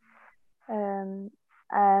 And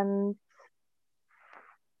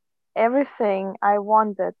everything I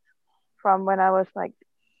wanted from when I was like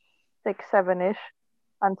 6, 7-ish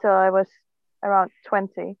until I was around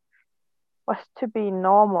 20 was to be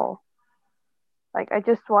normal. Like, I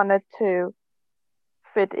just wanted to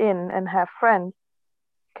fit in and have friends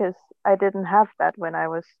because I didn't have that when I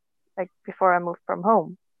was like before I moved from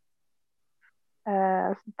home.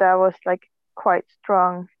 That was like quite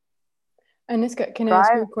strong. Aniska, can I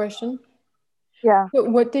ask you a question? Yeah. But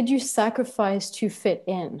what did you sacrifice to fit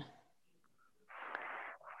in?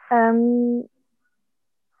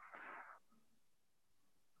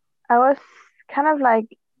 I was kind of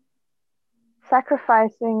like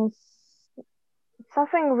sacrificing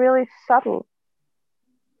something really subtle,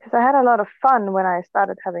 because I had a lot of fun when I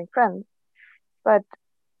started having friends, but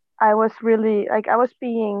I was really like, I was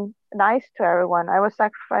being nice to everyone. I was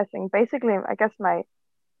sacrificing basically, I guess, my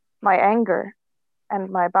anger and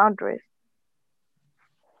my boundaries.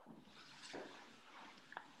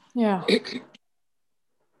 Yeah.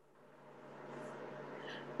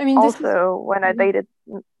 I mean, also when I dated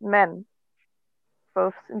men,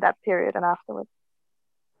 both in that period and afterwards.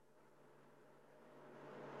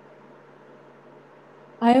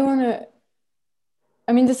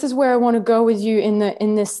 This is where I want to go with you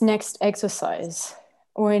in this next exercise,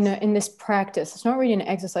 or in this practice. It's not really an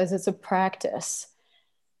exercise, it's a practice.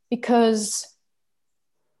 Because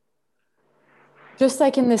just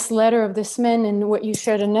like in this letter of this man and what you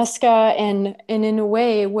shared, Aniska, and in a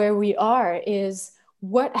way where we are is,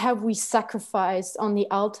 what have we sacrificed on the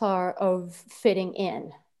altar of fitting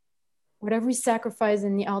in? What have we sacrificed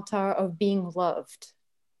in the altar of being loved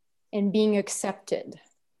and being accepted?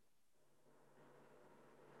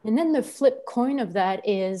 And then the flip coin of that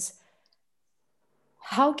is,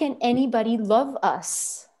 how can anybody love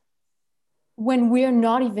us when we're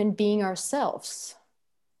not even being ourselves?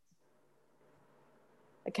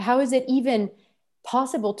 Like, how is it even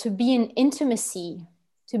possible to be in intimacy,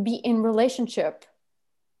 to be in relationship,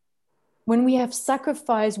 when we have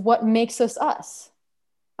sacrificed what makes us us?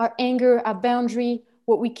 Our anger, our boundary,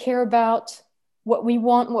 what we care about, what we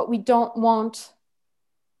want, what we don't want,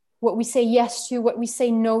 what we say yes to, what we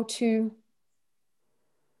say no to.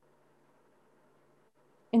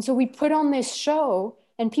 And so we put on this show,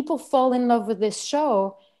 and people fall in love with this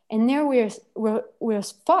show, and there we're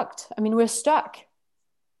fucked. I mean, we're stuck.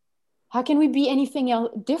 How can we be anything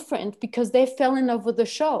else different? Because they fell in love with the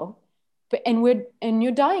show, and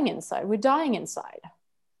you're dying inside. We're dying inside.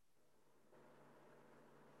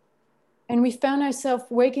 And we found ourselves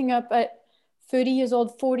waking up at 30 years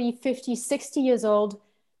old, 40, 50, 60 years old.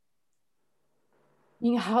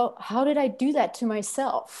 You know, how did I do that to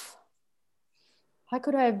myself? How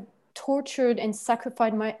could I have tortured and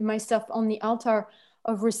sacrificed myself on the altar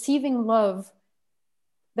of receiving love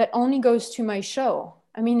that only goes to my show?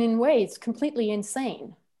 I mean, in a way, it's completely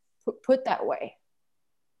insane, put that way.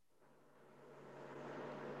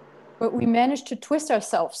 But we managed to twist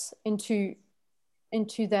ourselves into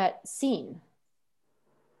that scene.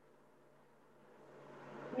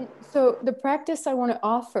 So the practice I want to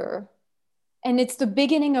offer, and it's the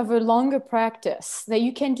beginning of a longer practice that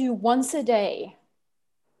you can do once a day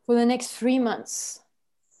for the next 3 months.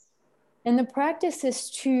 And the practice is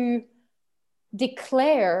to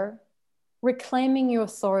declare reclaiming your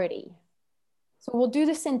authority. So we'll do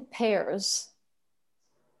this in pairs.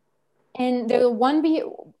 And there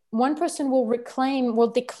will one person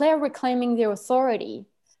will declare reclaiming their authority.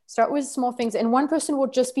 Start with small things. And one person will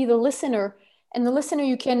just be the listener. And the listener,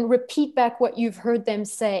 you can repeat back what you've heard them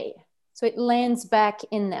say. So it lands back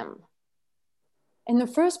in them. And the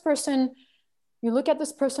first person, you look at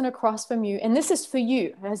this person across from you, and this is for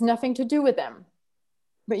you. It has nothing to do with them.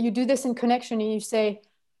 But you do this in connection, and you say,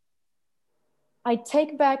 I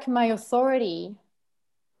take back my authority.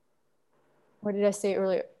 What did I say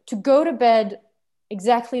earlier? To go to bed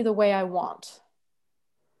exactly the way I want,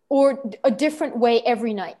 or a different way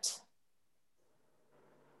every night.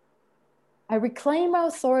 I reclaim my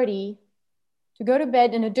authority to go to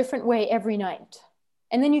bed in a different way every night.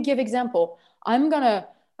 And then you give example. I'm gonna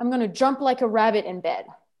jump like a rabbit in bed.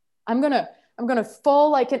 I'm gonna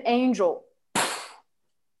fall like an angel.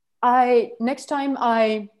 Next time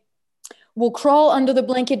I will crawl under the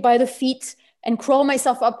blanket by the feet and crawl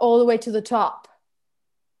myself up all the way to the top.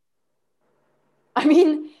 I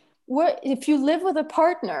mean, what if you live with a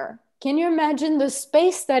partner? Can you imagine the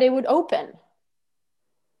space that it would open?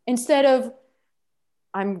 Instead of,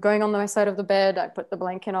 I'm going on my side of the bed, I put the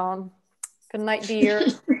blanket on. Good night, dear.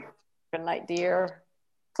 Good night, dear.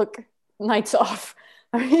 Click, night's off.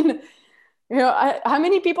 I mean, how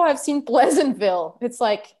many people have seen Pleasantville? It's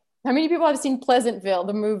like, how many people have seen Pleasantville,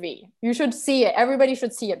 the movie? You should see it. Everybody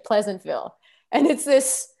should see it, Pleasantville. And it's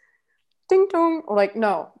this ding dong, or like,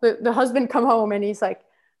 no, the husband come home and he's like,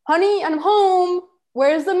 honey, I'm home.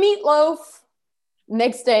 Where's the meatloaf?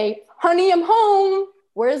 Next day, honey, I'm home.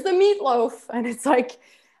 Where's the meatloaf? And it's like,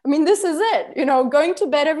 I mean, this is it. Going to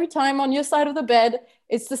bed every time on your side of the bed,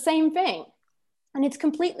 it's the same thing. And it's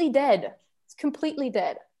completely dead. It's completely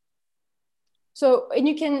dead. So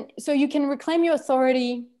you can reclaim your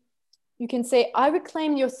authority. You can say, I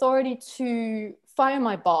reclaim the authority to fire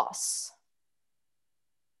my boss.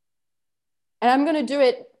 And I'm going to do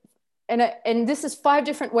it. And this is 5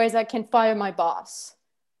 different ways I can fire my boss.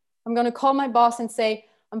 I'm going to call my boss and say,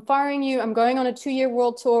 I'm firing you. I'm going on a 2-year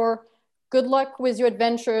world tour. Good luck with your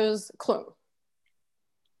adventures, Klung.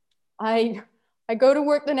 I go to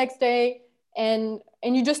work the next day and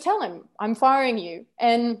you just tell him, I'm firing you.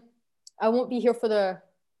 And I won't be here for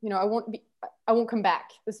I won't come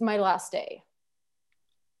back. This is my last day.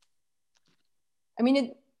 I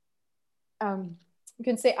mean, you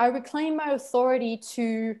can say, I reclaim my authority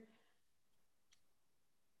to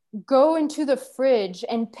go into the fridge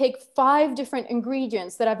and pick 5 different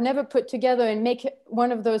ingredients that I've never put together and make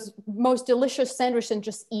one of those most delicious sandwiches and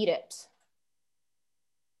just eat it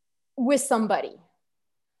with somebody.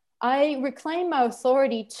 I reclaim my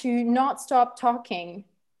authority to not stop talking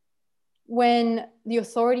when the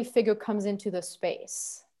authority figure comes into the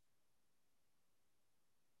space.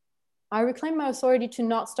 I reclaim my authority to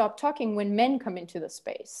not stop talking when men come into the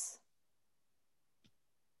space.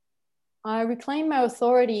 I reclaim my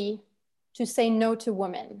authority to say no to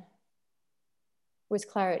women with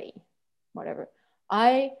clarity, whatever.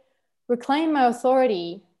 I reclaim my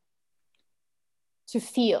authority to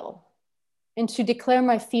feel and to declare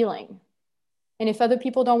my feeling. And if other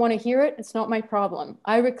people don't want to hear it, it's not my problem.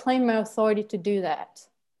 I reclaim my authority to do that.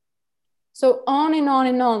 So on and on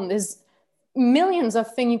and on. There's millions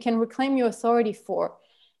of things you can reclaim your authority for.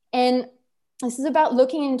 And this is about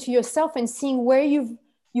looking into yourself and seeing where you've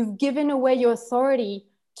given away your authority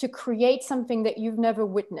to create something that you've never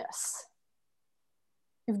witnessed.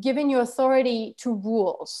 You've given your authority to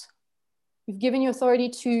rules. You've given your authority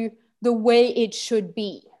to the way it should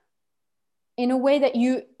be. In a way that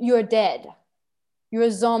you're dead. You're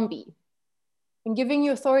a zombie. And giving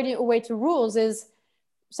your authority away to rules is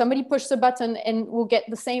somebody pushes a button and will get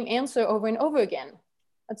the same answer over and over again.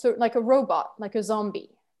 That's like a robot, like a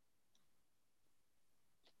zombie.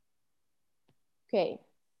 Okay.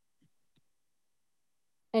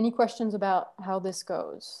 Any questions about how this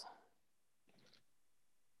goes?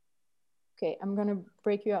 Okay, I'm gonna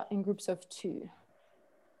break you out in groups of 2.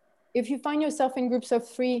 If you find yourself in groups of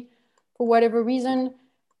 3, for whatever reason,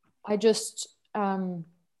 I just use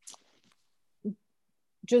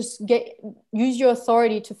your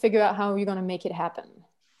authority to figure out how you're gonna make it happen.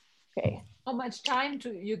 Okay. How much time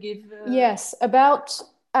do you give? Yes, about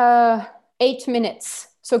 8 minutes.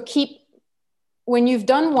 So when you've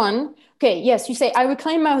done one, okay, yes, you say, I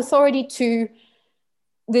reclaim my authority to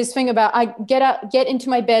this thing about I get into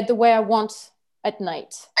my bed the way I want at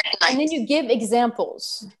night. And then you give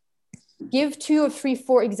examples. Give 2 or 3,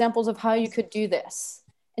 4 examples of how you could do this.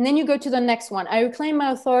 And then you go to the next one. I reclaim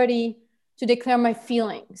my authority to declare my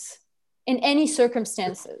feelings in any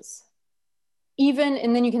circumstances.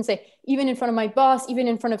 And then you can say, even in front of my boss, even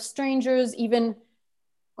in front of strangers, even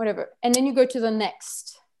whatever. And then you go to the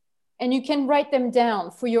next. And you can write them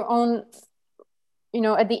down for your own,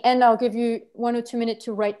 at the end, I'll give you 1 or 2 minutes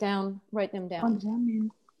to write them down.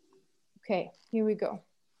 Okay, here we go.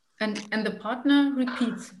 And the partner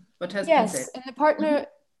repeats what has been said. Yes, and the partner,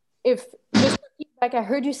 if just repeat back, I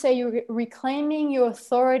heard you say you're reclaiming your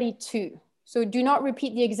authority to. So do not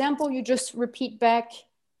repeat the example, you just repeat back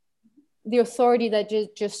the authority that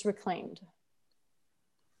just reclaimed.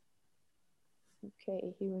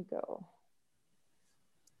 Okay, here we go.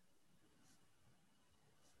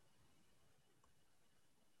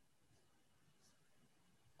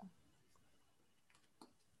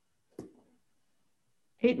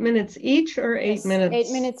 Eight minutes each or 8 minutes?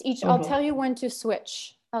 8 minutes each. I'll tell you when to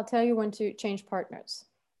switch. I'll tell you when to change partners.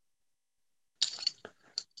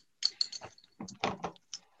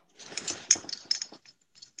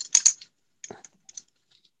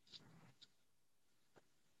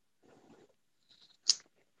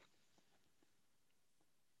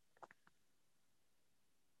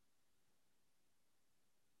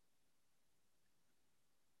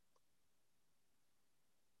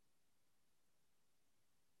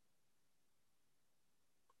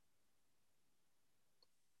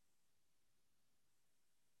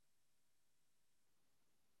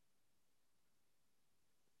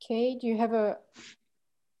 Okay, do you have a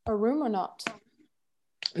room or not?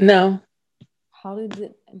 No. How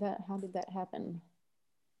did that happen?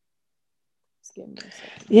 Just give me a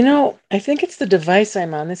second. You know, I think it's the device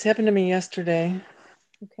I'm on. This happened to me yesterday.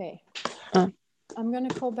 Okay. I'm gonna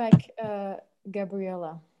call back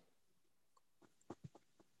Gabriella.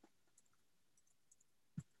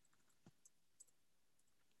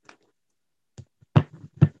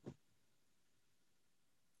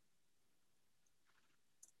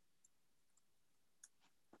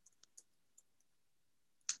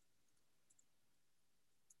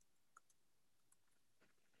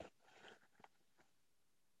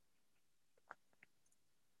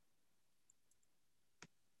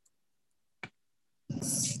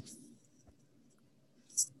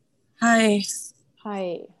 Hi.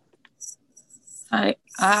 Hi. Hi.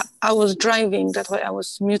 I was driving, that way I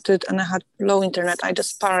was muted and I had low internet. I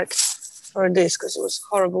just parked for this because it was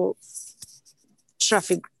horrible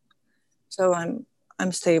traffic. So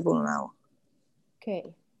I'm stable now.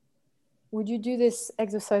 Okay. Would you do this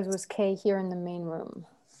exercise with Kay here in the main room?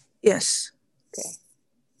 Yes. Okay.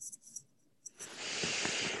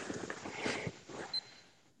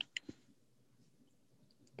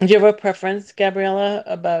 Do you have a preference, Gabriella,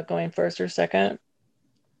 about going first or second?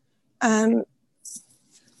 I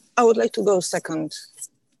would like to go second.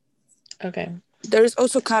 Okay. There is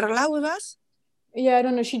also Carla with us? Yeah, I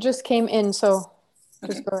don't know. She just came in, so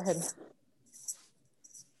just go ahead.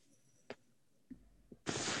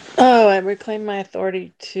 Oh, I reclaim my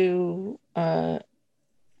authority to have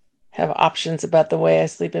options about the way I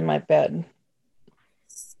sleep in my bed.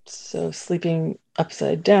 So sleeping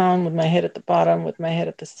upside down with my head at the bottom, with my head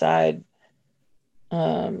at the side.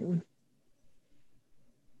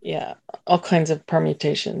 Yeah, all kinds of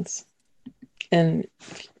permutations. And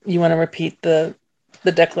you want to repeat the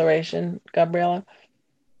declaration, Gabriella?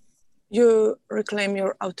 You reclaim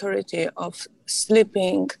your authority of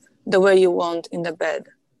sleeping the way you want in the bed.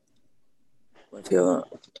 With your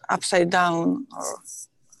upside down or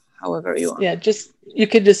however you want. Yeah, you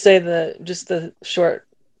could just say the short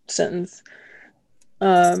sentence.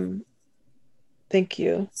 Thank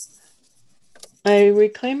you. I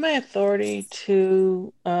reclaim my authority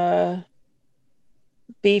to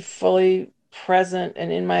be fully present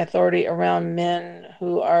and in my authority around men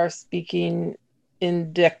who are speaking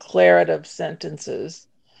in declarative sentences.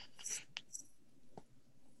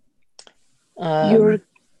 You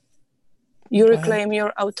reclaim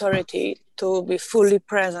your authority to be fully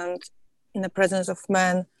present in the presence of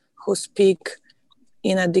men who speak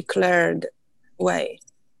in a declared way.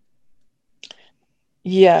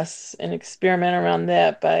 Yes, and experiment around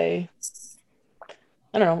that by,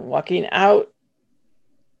 I don't know, walking out,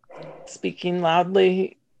 speaking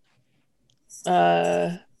loudly,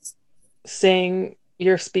 saying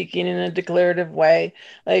you're speaking in a declarative way,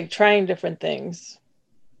 like trying different things.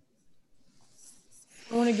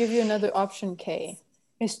 I want to give you another option, Kay,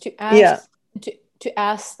 is to ask to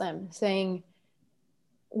ask them, saying,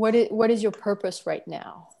 what is your purpose right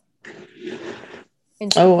now?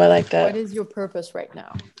 Oh, I like that. What is your purpose right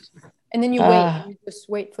now? And then you wait. You just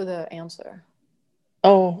wait for the answer.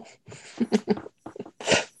 Oh,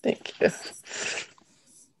 thank you.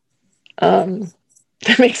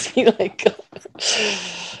 That makes me like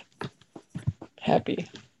happy.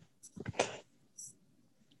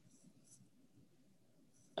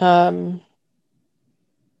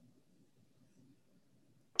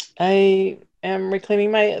 I am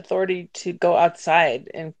reclaiming my authority to go outside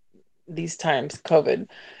in these times, COVID.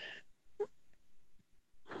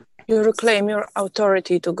 You reclaim your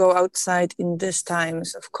authority to go outside in these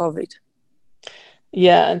times of COVID.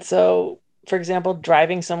 Yeah, and so, for example,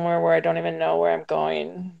 driving somewhere where I don't even know where I'm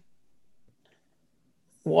going,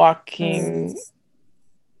 walking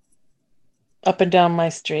up and down my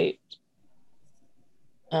street,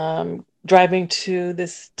 driving to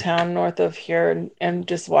this town north of here and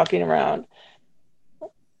just walking around.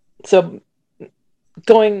 So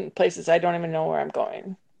going places I don't even know where I'm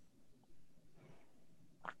going.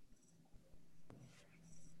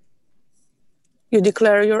 You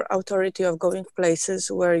declare your authority of going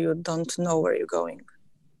places where you don't know where you're going.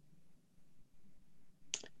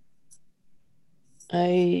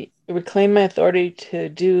 I reclaim my authority to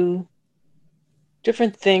do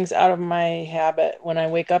different things out of my habit when I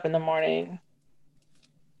wake up in the morning.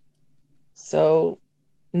 So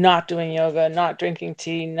not doing yoga, not drinking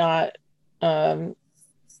tea, not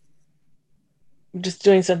just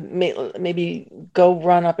doing some, maybe go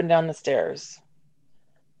run up and down the stairs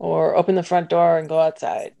or open the front door and go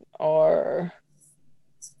outside or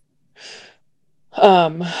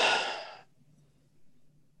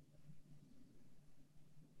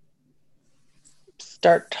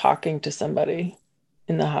start talking to somebody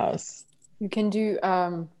in the house. You can do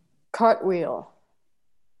cartwheel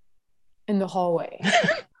in the hallway.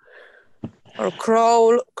 Or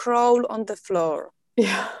crawl on the floor.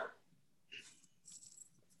 Yeah.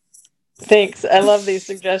 Thanks. I love these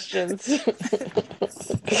suggestions.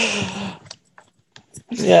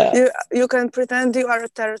 Yeah. You can pretend you are a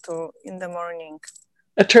turtle in the morning.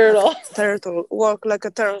 A turtle. Like a turtle. Walk like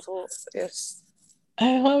a turtle. Yes.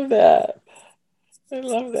 I love that. I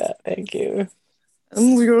love that. Thank you. And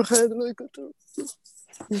move your head like a turtle.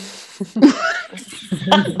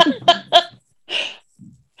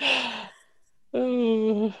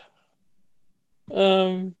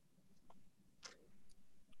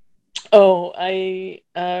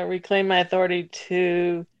 I reclaim my authority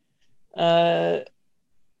to I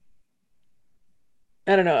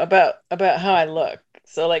don't know, about how I look.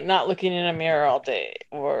 So like not looking in a mirror all day,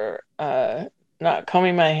 or not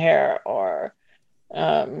combing my hair, or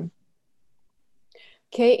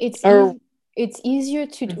okay, it's easier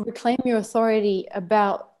to reclaim your authority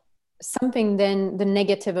about something than the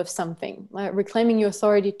negative of something. Like reclaiming your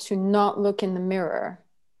authority to not look in the mirror.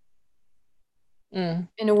 In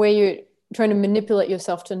a way, you're trying to manipulate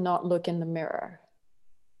yourself to not look in the mirror.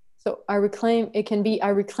 So I reclaim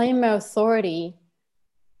my authority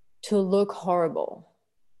to look horrible.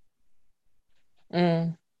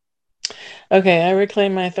 Okay, I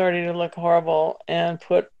reclaim my authority to look horrible and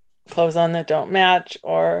put clothes on that don't match,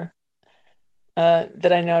 or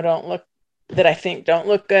that I know that I think don't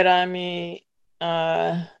look good on me.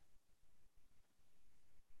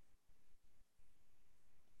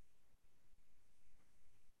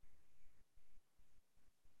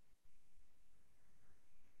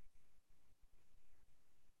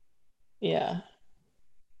 Yeah.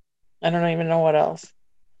 I don't even know what else.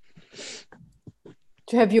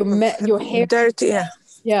 To have your hair dirty, yeah.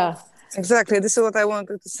 Yeah. Exactly. This is what I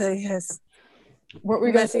wanted to say. Yes. What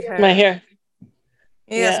we messy hair. My hair.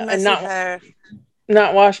 Yes, yeah, messy hair.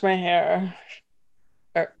 Not wash my hair.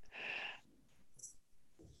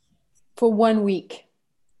 For 1 week.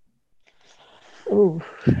 Ooh.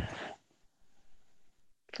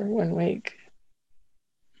 For 1 week.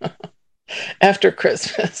 After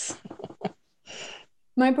Christmas.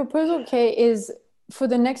 My proposal, Kay, is for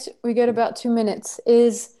the next, we get about 2 minutes,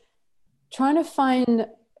 is trying to find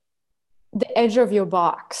the edge of your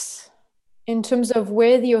box in terms of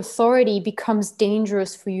where the authority becomes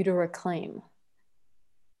dangerous for you to reclaim.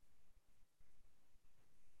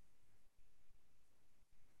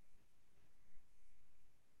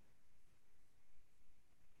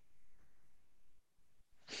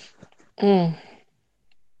 I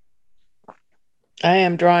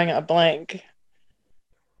am drawing a blank.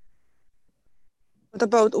 What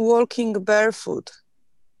about walking barefoot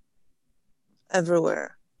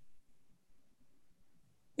everywhere?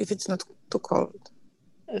 If it's not too cold.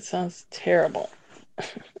 It sounds terrible.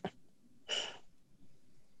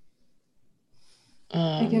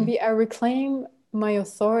 It can be, I reclaim my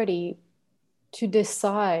authority to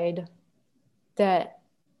decide that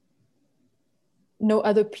no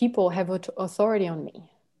other people have authority on me.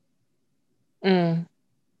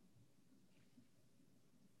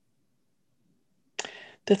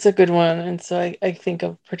 That's a good one. And so I think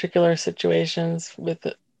of particular situations with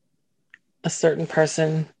a certain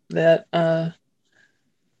person that that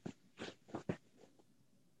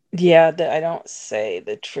I don't say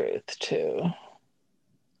the truth to,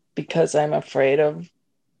 because I'm afraid of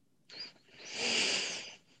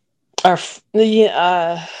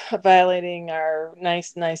violating our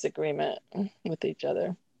nice agreement with each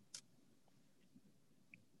other.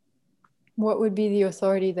 What would be the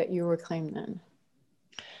authority that you reclaim then?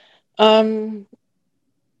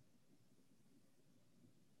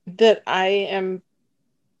 That I am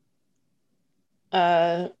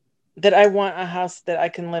that I want a house that I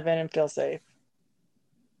can live in and feel safe.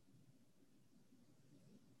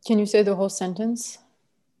 Can you say the whole sentence?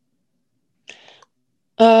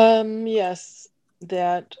 Yes,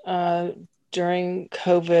 that during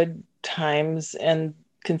COVID times, and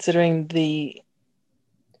considering the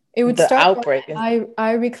outbreak.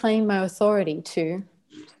 I reclaim my authority to.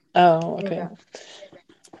 Oh, okay.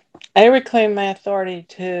 I reclaim my authority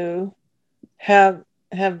to have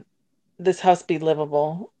this house be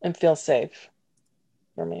livable and feel safe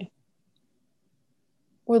for me.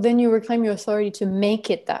 Well, then you reclaim your authority to make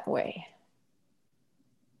it that way.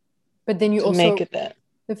 But then you also make it that.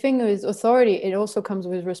 The thing is, authority, it also comes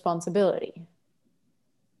with responsibility.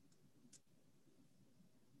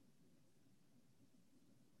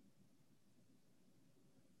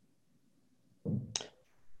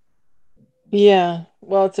 Yeah,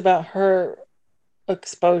 well, it's about her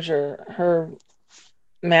exposure, her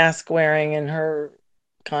mask wearing and her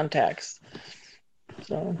contacts.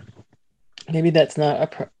 So maybe that's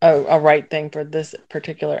not a right thing for this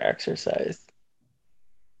particular exercise.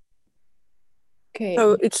 Okay.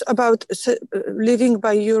 So it's about living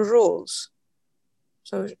by your rules.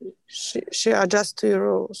 So she adjusts to your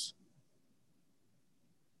rules.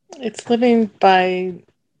 It's living by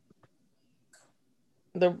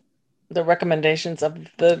the recommendations of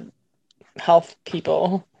the health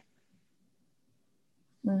people.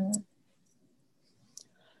 Mm.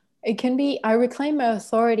 It can be, I reclaim my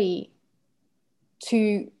authority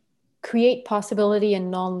to create possibility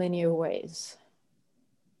in non-linear ways.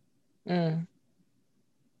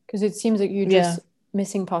 Because it seems like you're just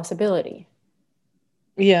missing possibility.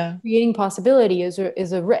 Yeah. Creating possibility is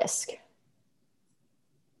a risk.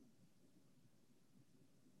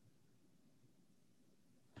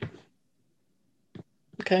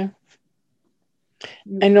 Okay.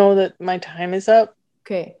 I know that my time is up.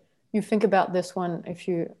 Okay. You think about this one if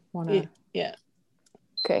you want to. Yeah.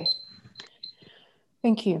 Okay.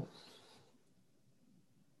 Thank you.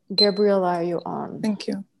 Gabriella, are you on? Thank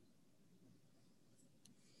you.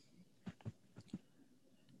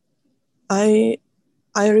 I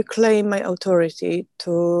reclaim my authority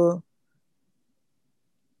to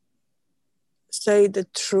say the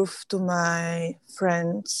truth to my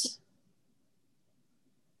friends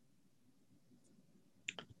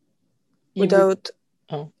without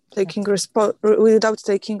taking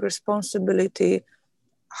responsibility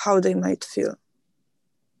how they might feel.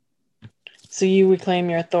 So you reclaim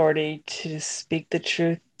your authority to speak the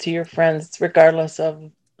truth to your friends regardless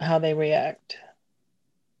of how they react.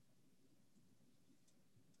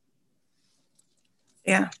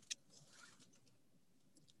 Yeah.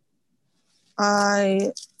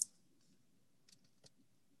 I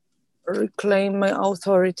reclaim my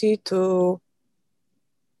authority to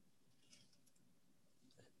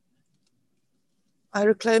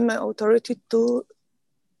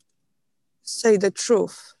say the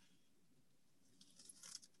truth.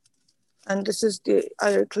 And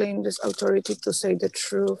I reclaim this authority to say the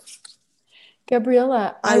truth.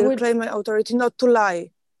 Gabriella, I reclaim my authority not to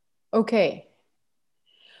lie. Okay.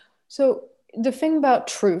 So the thing about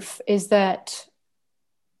truth is that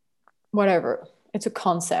whatever, it's a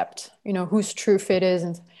concept, whose truth it is.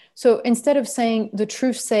 And so instead of saying the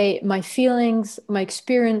truth, say my feelings, my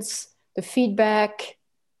experience, the feedback.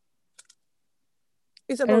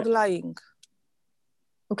 It's about lying.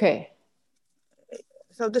 Okay.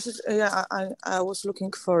 So this is, I was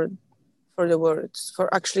looking for the words,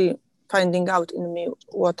 for actually finding out in me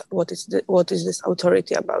what is this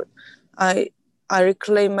authority about. I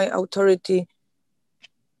reclaim my authority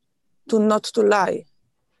to not to lie.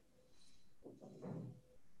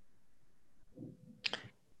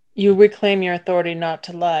 You reclaim your authority not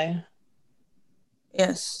to lie.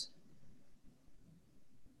 Yes.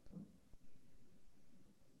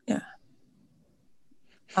 Yeah.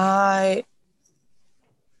 I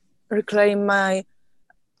reclaim my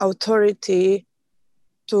authority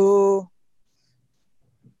to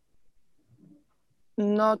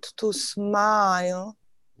not to smile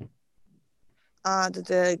at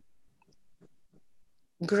the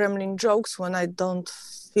gremlin jokes when I don't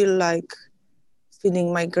feel like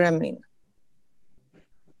feeling my gremlin.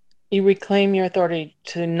 You reclaim your authority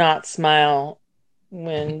to not smile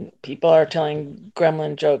when people are telling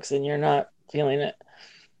gremlin jokes and you're not feeling it.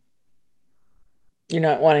 You're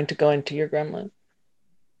not wanting to go into your gremlin.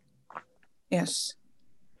 Yes.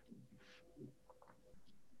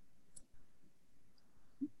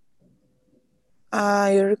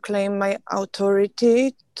 I reclaim my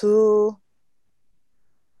authority to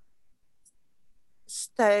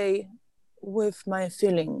stay with my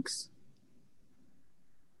feelings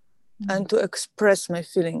and to express my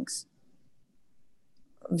feelings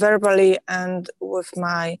verbally and with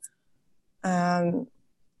my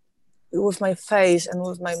face and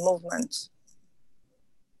with my movements.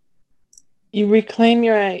 You reclaim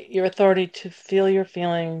your authority to feel your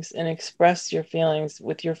feelings and express your feelings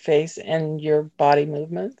with your face and your body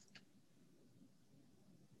movements.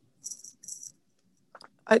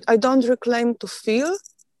 I don't reclaim to feel.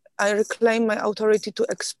 I reclaim my authority to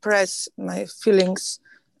express my feelings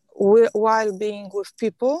while being with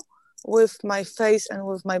people, with my face and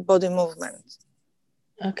with my body movement.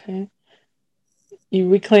 Okay. You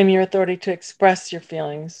reclaim your authority to express your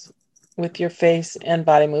feelings with your face and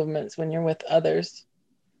body movements when you're with others.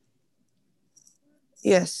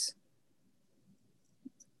 Yes.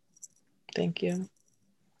 Thank you.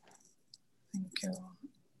 Thank you.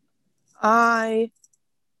 I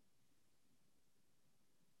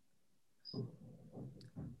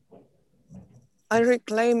I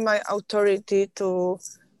reclaim my authority to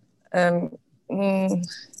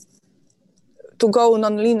go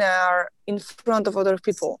non-linear in front of other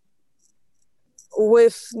people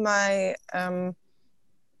with my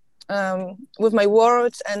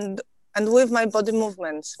words and with my body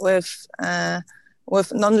movements, with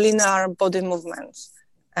non-linear body movements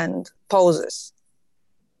and poses.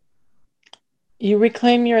 You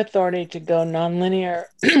reclaim your authority to go nonlinear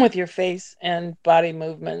with your face and body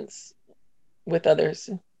movements with others.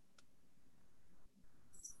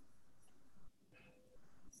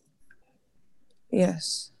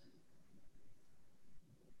 Yes.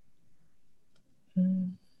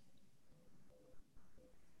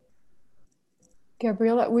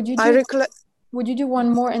 Gabriela, would you do one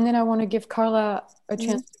more, and then I want to give Carla a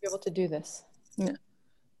chance to be able to do this. Yeah.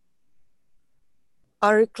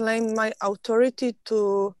 I reclaim my authority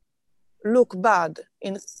to look bad,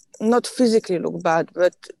 not physically look bad,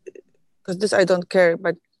 but because this I don't care,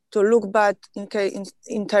 but to look bad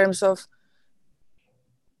in terms of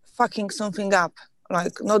fucking something up,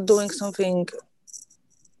 like not doing something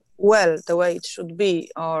well the way it should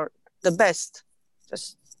be or the best,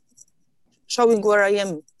 just showing where I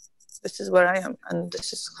am. This is where I am, and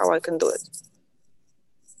this is how I can do it.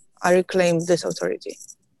 I reclaim this authority.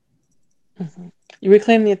 Mm-hmm. You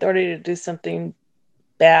reclaim the authority to do something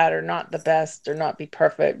bad or not the best or not be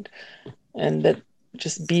perfect, and that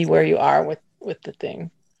just be where you are with the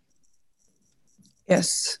thing.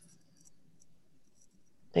 Yes.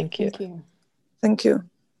 Thank you. Thank you. Thank you.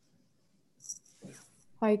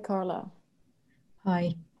 Hi, Carla.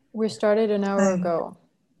 Hi. We started an hour ago.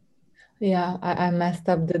 Yeah, I messed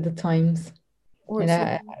up the times. We're, And so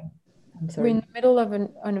I'm sorry. we're in the middle of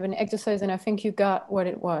an exercise, and I think you got what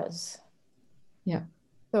it was. Yeah.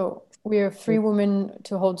 So we are 3 women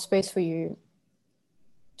to hold space for you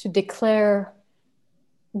to declare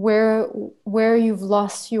where you've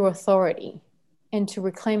lost your authority, and to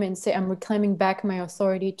reclaim it and say, I'm reclaiming back my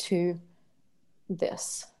authority to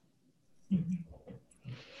this. Mm-hmm.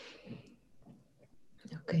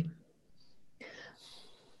 Okay.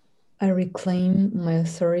 I reclaim my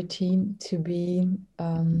authority to be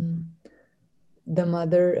the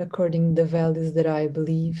mother according to the values that I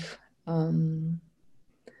believe, and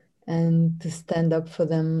to stand up for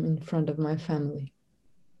them in front of my family.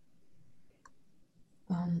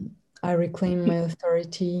 I reclaim my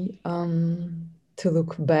authority to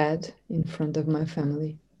look bad in front of my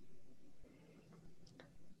family.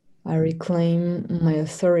 I reclaim my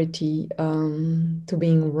authority to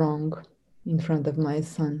being wrong in front of my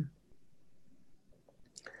son.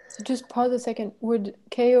 So just pause a second. Would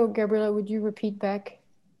Kay or Gabriela, would you repeat back?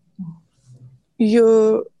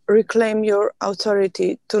 You reclaim your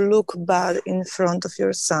authority to look bad in front of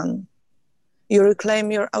your son. You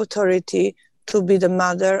reclaim your authority to be the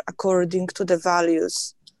mother according to the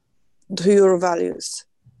values, to your values.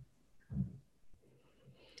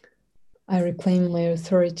 I reclaim my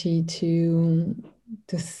authority to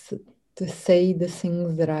say the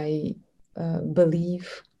things that I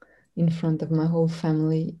believe in front of my whole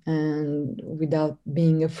family, and without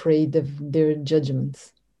being afraid of their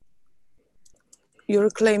judgments. You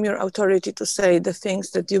reclaim your authority to say the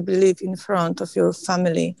things that you believe in front of your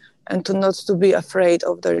family, and to not to be afraid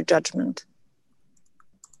of their judgment.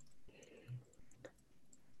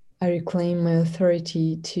 I reclaim my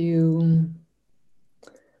authority to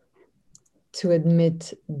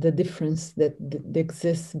admit the difference that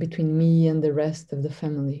exists between me and the rest of the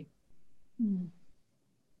family.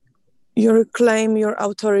 You reclaim your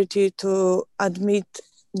authority to admit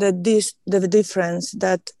that the difference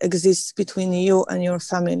that exists between you and your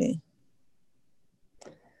family.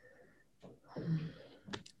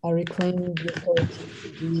 I reclaim the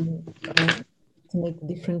authority to make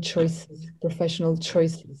different choices, professional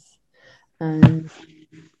choices, and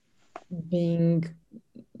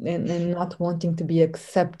and not wanting to be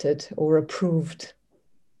accepted or approved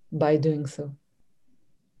by doing so.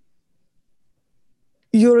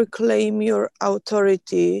 You reclaim your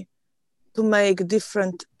authority to make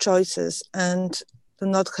different choices and to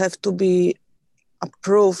not have to be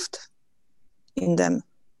approved in them.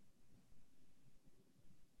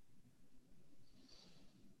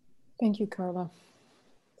 Thank you, Carla.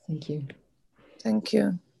 Thank you. Thank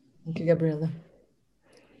you. Thank you, Gabriela.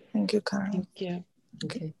 Thank you, Carla. Thank you.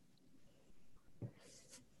 Okay.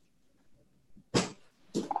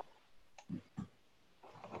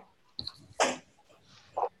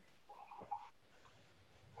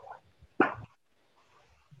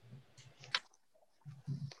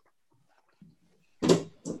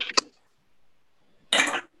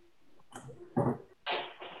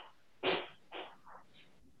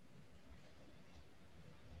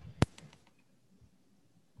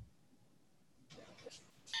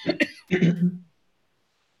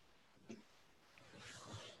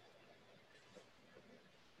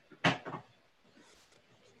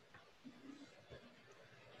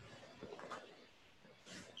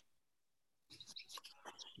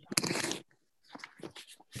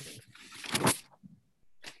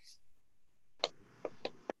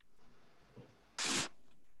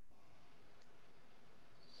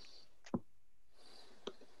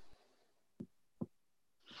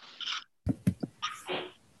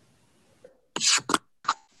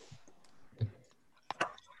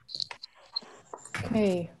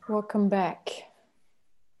 Okay, welcome back.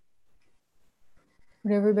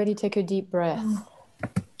 Would everybody take a deep breath?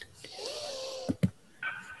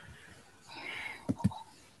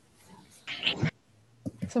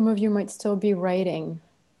 Some of you might still be writing.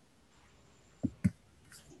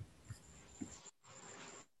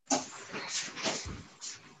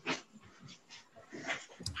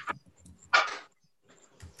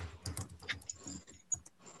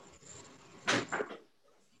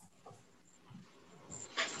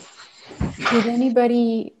 Did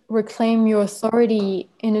anybody reclaim your authority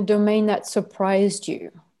in a domain that surprised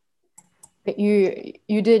you? That you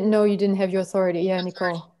didn't know you didn't have your authority? Yeah,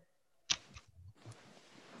 Nicole.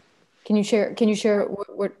 Can you share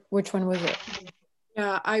which one was it?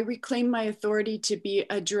 Yeah, I reclaimed my authority to be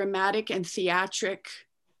a dramatic and theatric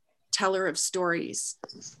teller of stories.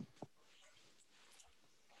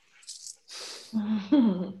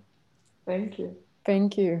 Thank you.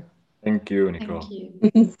 Thank you. Thank you, Nicole.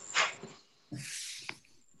 Thank you.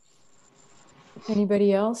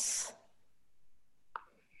 Anybody else?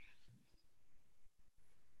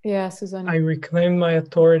 Yeah, Suzanne. I reclaimed my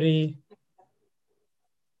authority.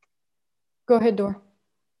 Go ahead, Dor.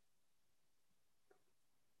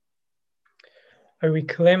 I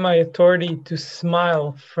reclaim my authority to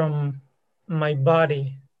smile from my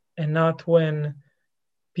body and not when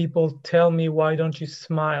people tell me, why don't you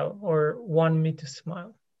smile, or want me to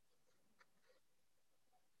smile.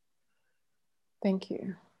 Thank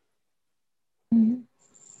you.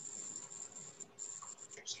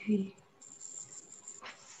 Okay.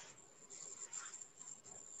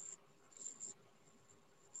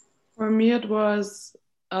 For me, it was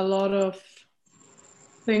a lot of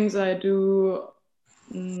things I do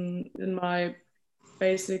in my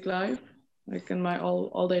basic life, like in my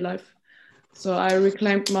all day life. So I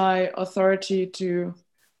reclaimed my authority to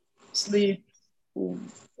sleep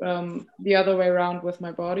the other way around with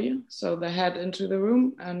my body. So the head into the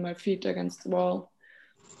room and my feet against the wall.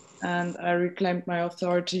 And I reclaimed my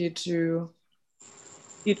authority to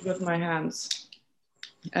eat with my hands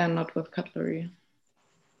and not with cutlery.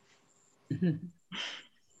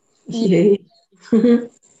 Yay.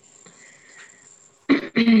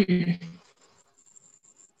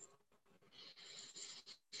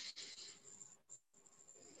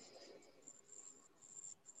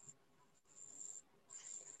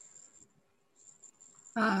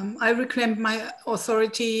 I reclaimed my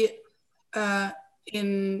authority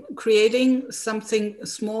in creating something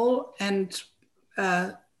small and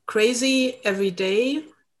crazy every day,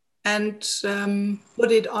 and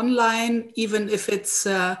put it online, even if it's,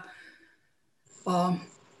 I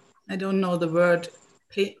don't know the word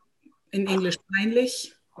in English,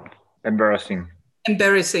 peinlich? Embarrassing.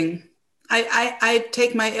 Embarrassing. I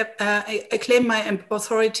take my, I claim my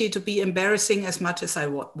authority to be embarrassing as much as I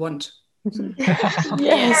want.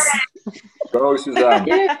 Yes. Go, Suzanne.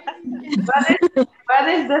 Yeah. What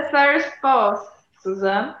is the first post,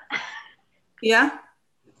 Suzanne? Yeah.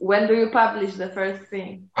 When do you publish the first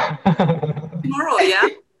thing? Tomorrow, yeah.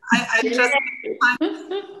 I just.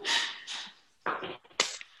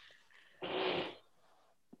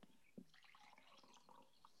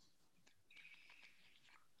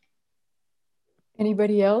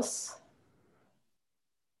 Anybody else?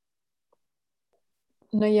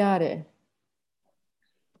 Nayare.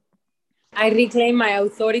 I reclaim my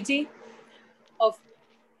authority of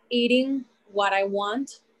eating what I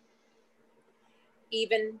want,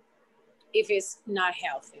 even if it's not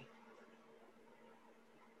healthy.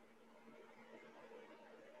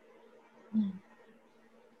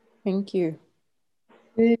 Thank you.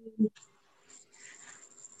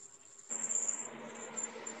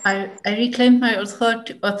 I reclaimed my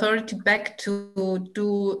authority back to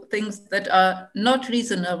do things that are not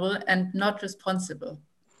reasonable and not responsible.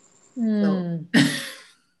 So.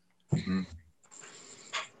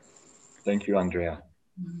 Thank you, Andrea.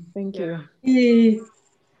 Thank you. Yay.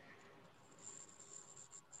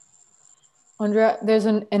 Andrea, there's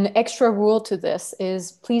an extra rule to this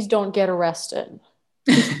is please don't get arrested.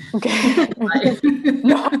 Okay.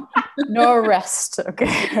 No arrest.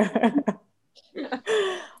 Okay.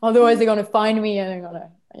 Otherwise they're going to find me and they're going to,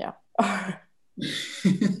 yeah.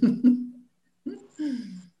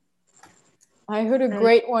 I heard a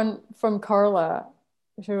great one from Carla.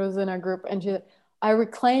 She was in our group, and she said, I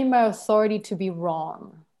reclaim my authority to be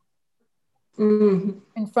wrong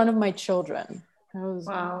in front of my children. That was,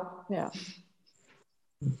 wow. Yeah.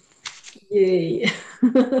 Yay.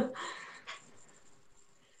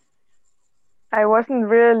 I wasn't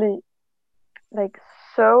really like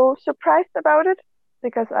so surprised about it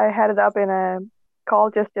because I had it up in a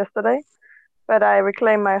call just yesterday, but I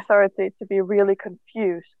reclaim my authority to be really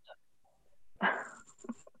confused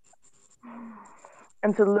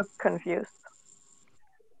and to look confused.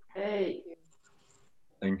 Hey.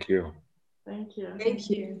 Thank you. Thank you. Thank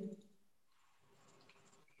you.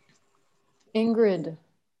 Ingrid.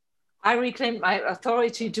 I reclaim my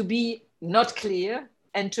authority to be not clear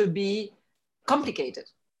and to be complicated.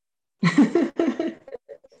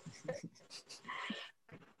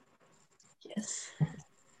 Yes.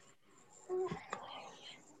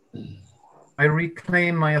 I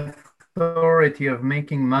reclaim my authority of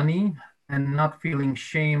making money and not feeling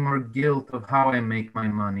shame or guilt of how I make my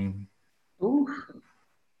money. Ooh.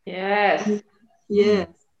 Yes. Yes.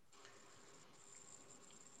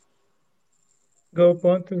 Go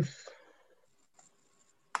Pontus.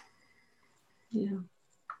 Yeah.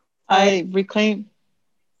 I reclaim.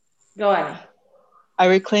 Go on. I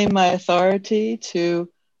reclaim my authority to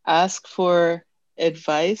ask for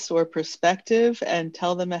advice or perspective and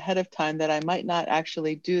tell them ahead of time that I might not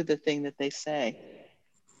actually do the thing that they say.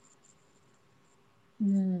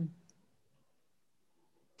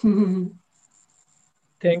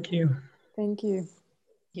 Thank you. Thank you.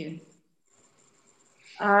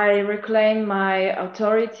 I reclaim my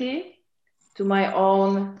authority to my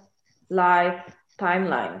own life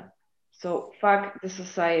timeline. So fuck the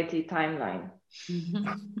society timeline.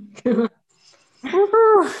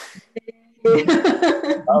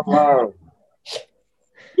 Wow.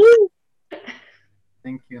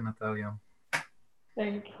 Thank you, Natalia.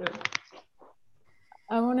 Thank you.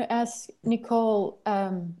 I want to ask Nicole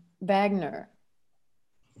Wagner.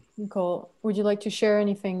 Nicole, would you like to share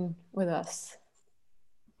anything with us?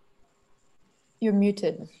 You're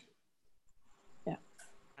muted. Yeah.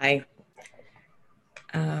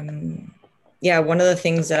 Yeah, one of the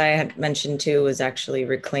things that I had mentioned too was actually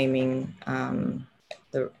reclaiming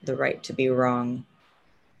the right to be wrong.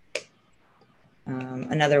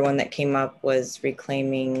 Another one that came up was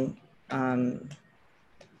reclaiming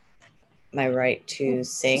my right to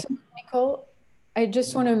sing. So, Nicole, I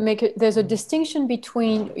just want to make it, there's a distinction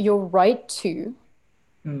between your right to,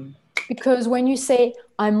 because when you say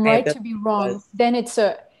I'm right to be wrong, then it's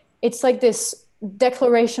like this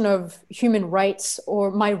declaration of human rights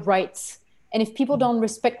or my rights. And if people don't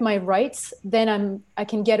respect my rights, then I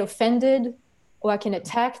can get offended or I can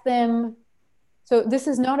attack them. So this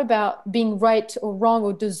is not about being right or wrong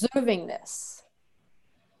or deserving this.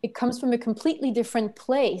 It comes from a completely different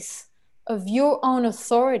place of your own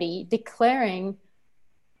authority declaring,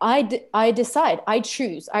 I decide, I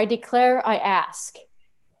choose, I declare, I ask.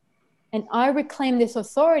 And I reclaim this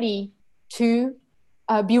authority to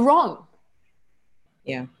be wrong.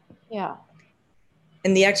 Yeah. Yeah.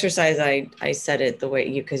 In the exercise, I said it the way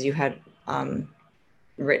because you had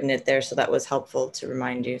written it there, so that was helpful to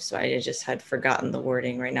remind you. So I just had forgotten the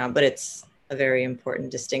wording right now, but it's a very important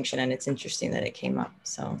distinction, and it's interesting that it came up.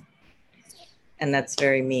 So, and that's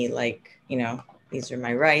very me, like, you know, these are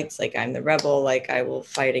my rights, like I'm the rebel, like I will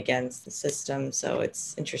fight against the system. So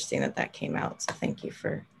it's interesting that that came out. So thank you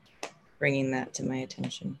for bringing that to my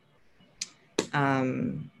attention.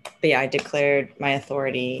 But yeah, I declared my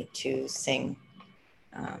authority to sing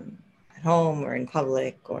at home or in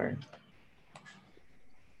public or.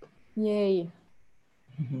 Yay.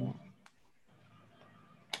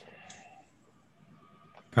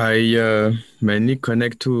 I mainly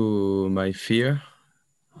connect to my fear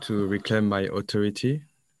to reclaim my authority,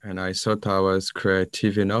 and I thought I was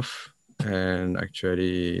creative enough, and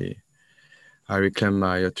actually I reclaim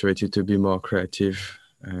my authority to be more creative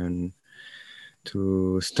and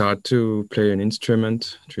to start to play an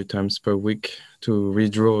instrument 3 times per week, to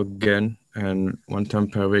redraw again, and 1 time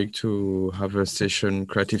per week to have a session,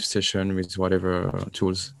 creative session with whatever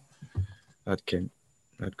tools that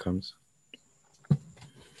comes.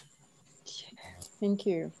 Thank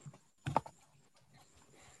you.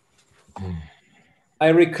 I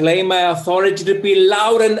reclaim my authority to be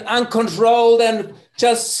loud and uncontrolled and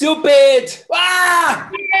just stupid.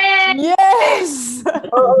 Ah! Yes!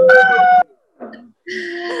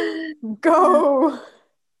 Go!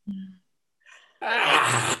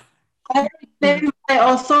 I reclaim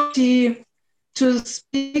my authority to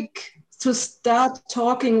speak, to start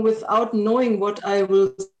talking without knowing what I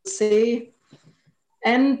will say.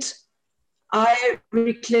 And I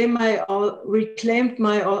reclaimed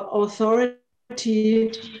my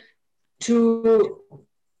authority to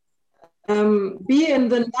be in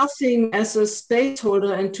the nothing as a space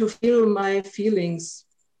holder and to feel my feelings.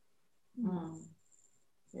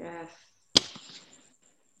 Yes.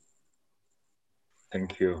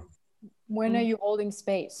 Thank you. When are you holding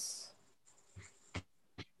space?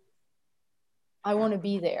 I want to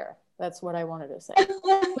be there. That's what I wanted to say.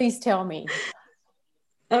 Please tell me.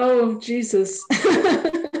 Oh, Jesus.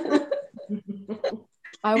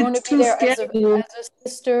 I want to It's be too there as scary. a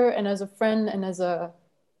sister and as a friend and as a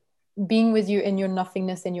being with you in your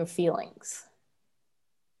nothingness and your feelings.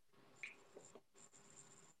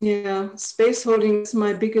 Yeah, space holding is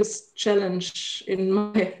my biggest challenge in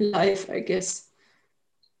my life, I guess.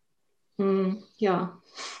 Yeah.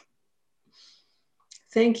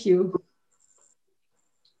 Thank you.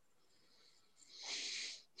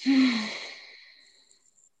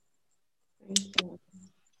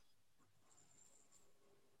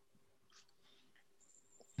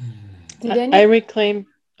 I reclaim.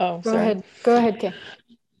 Oh, Go sorry. ahead. Go ahead, Kay.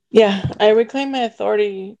 Yeah, I reclaim my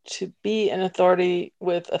authority to be an authority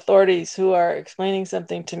with authorities who are explaining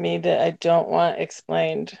something to me that I don't want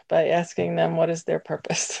explained by asking them what is their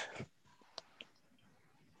purpose.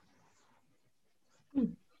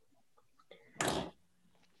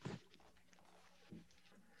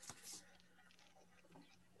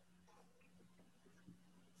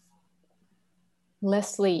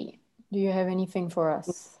 Leslie, do you have anything for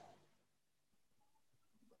us?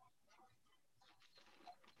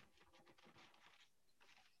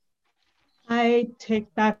 I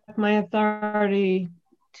take back my authority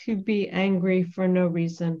to be angry for no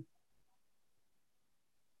reason.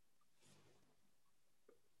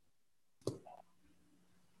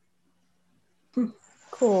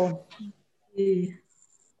 Cool.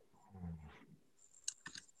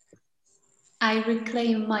 I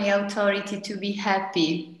reclaim my authority to be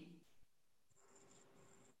happy.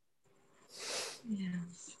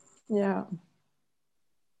 Yes. Yeah.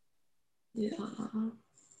 Yeah.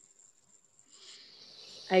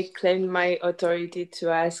 I claim my authority to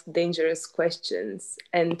ask dangerous questions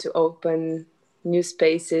and to open new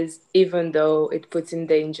spaces, even though it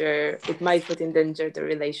might put in danger the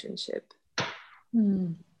relationship.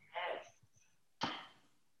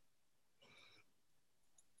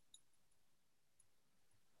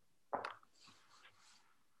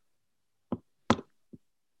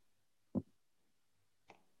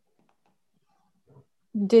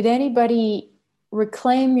 Did anybody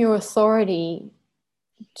reclaim your authority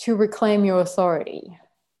to reclaim your authority?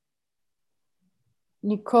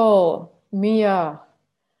 Nicole, Mia,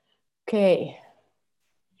 okay.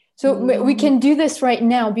 So we can do this right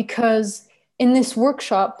now because in this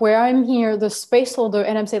workshop where I'm here, the space holder,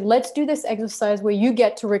 and I'm saying, let's do this exercise where you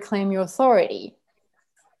get to reclaim your authority.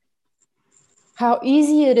 How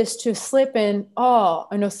easy it is to slip in, oh,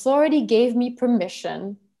 an authority gave me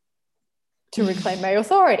permission to reclaim my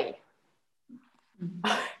authority.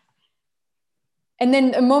 And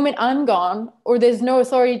then the moment I'm gone, or there's no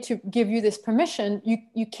authority to give you this permission,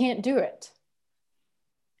 you can't do it.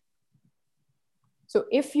 So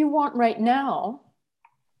if you want right now,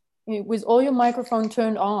 with all your microphone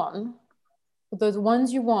turned on, with those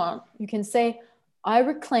ones you want, you can say, I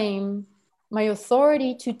reclaim my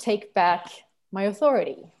authority to take back my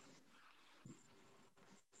authority.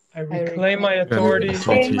 I reclaim my authority. I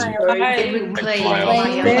reclaim my authority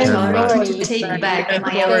to take back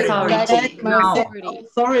my authority.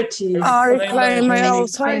 I reclaim my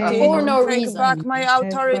authority For no to take reason. back my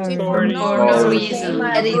authority for For no reason,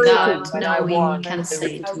 without knowing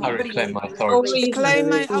consent. I reclaim my I authority. reclaim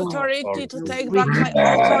my authority to take back my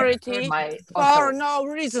authority for no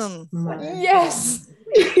reason. Yes.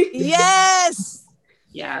 Yes.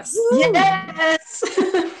 Yes. Yes.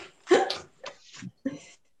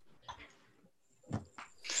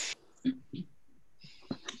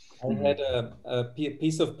 I had a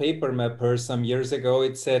piece of paper in my purse some years ago.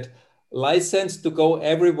 It said, license to go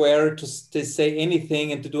everywhere, to say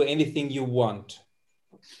anything and to do anything you want.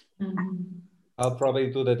 I'll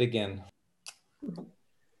probably do that again.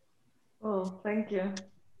 Oh, thank you.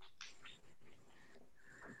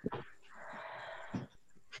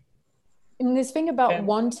 And this thing about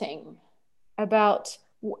wanting, about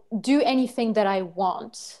do anything that I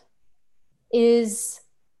want is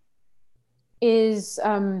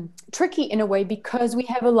tricky in a way because we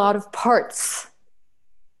have a lot of parts.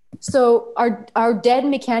 So our dead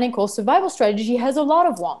mechanical survival strategy has a lot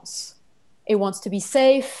of wants. It wants to be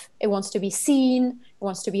safe, it wants to be seen, it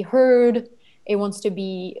wants to be heard, it wants to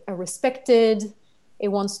be respected, it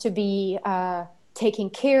wants to be taken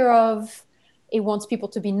care of. It wants people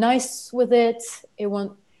to be nice with it.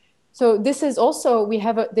 So this is also, we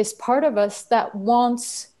have this part of us that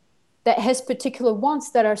has particular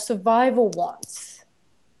wants that are survival wants.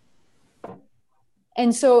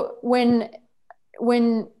 And so when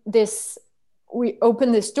we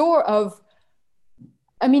open this door of,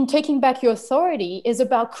 taking back your authority is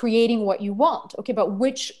about creating what you want. Okay, but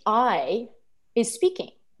which I is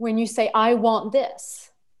speaking when you say, I want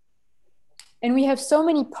this? And we have so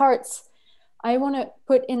many parts. I want to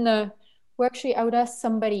put in I would ask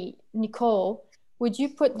somebody, Nicole, would you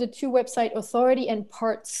put the two website, authority and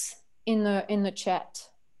parts, in the chat?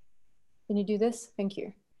 Can you do this? Thank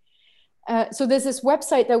you. So there's this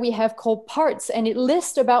website that we have called Parts, and it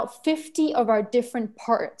lists about 50 of our different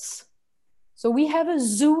parts. So we have a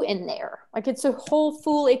zoo in there, like it's a whole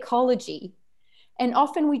full ecology. And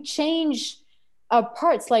often we change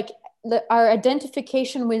parts, like our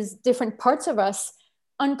identification with different parts of us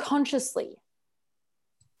unconsciously.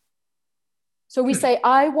 So we say,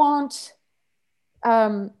 I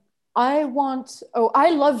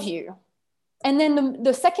love you. And then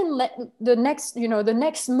the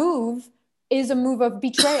next move is a move of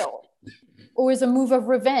betrayal, or is a move of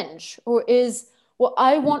revenge, or is, well,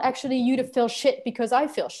 I want actually you to feel shit because I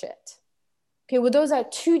feel shit. Okay, well, those are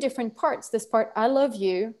two different parts. This part, I love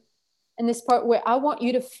you, and this part where I want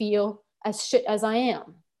you to feel as shit as I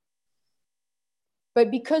am.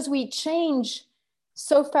 But because we change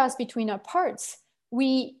so fast between our parts,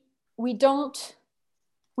 we don't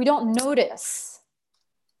notice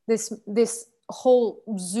this whole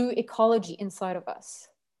zoo ecology inside of us.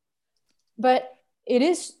 But it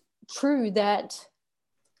is true that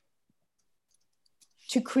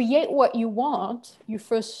to create what you want, you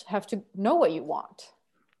first have to know what you want.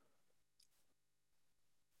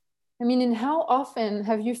 And how often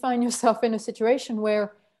have you found yourself in a situation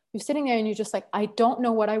where you're sitting there and you're just like, I don't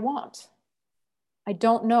know what I want. I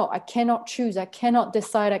don't know. I cannot choose. I cannot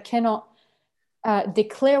decide. I cannot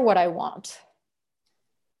declare what I want.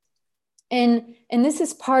 And this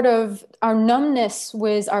is part of our numbness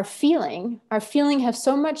with our feeling. Our feeling has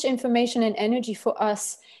so much information and energy for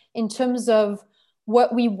us in terms of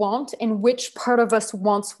what we want and which part of us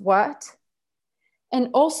wants what. And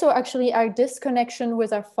also actually our disconnection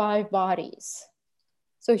with our 5 bodies.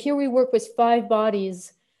 So here we work with 5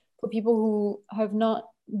 bodies for people who have not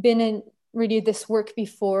been in really this work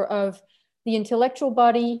before, of the intellectual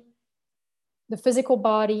body, the physical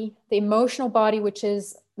body, the emotional body, which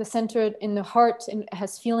is the center in the heart and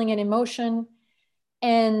has feeling and emotion,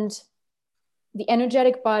 and the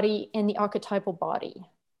energetic body and the archetypal body.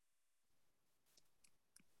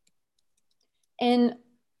 And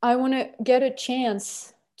I want to get a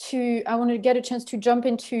chance to jump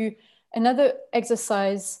into another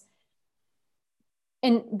exercise,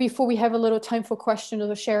 and before we have a little time for questions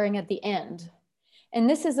or sharing at the end. And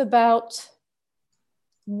this is about,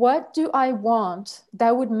 what do I want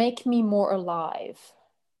that would make me more alive?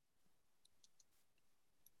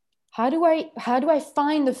 How do I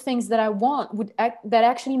find the things that I want that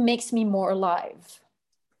actually makes me more alive?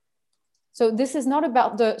 So this is not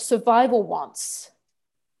about the survival wants.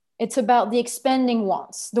 It's about the expanding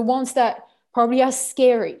wants, the ones that probably are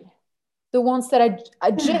scary, the ones that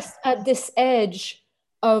are just at this edge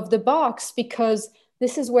of the box, because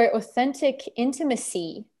this is where authentic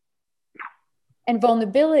intimacy and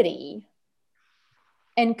vulnerability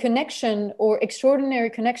and connection, or extraordinary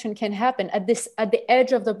connection, can happen at the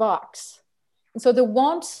edge of the box. And so the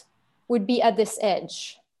want would be at this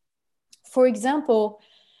edge. For example,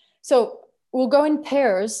 so we'll go in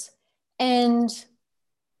pairs, and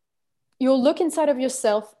you'll look inside of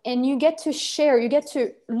yourself, and you get to share, you get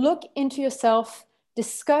to look into yourself,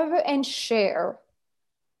 discover and share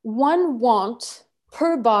one want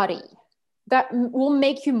per body that will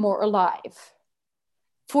make you more alive.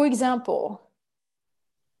 For example,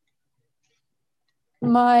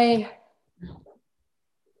 my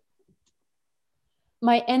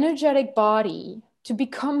energetic body to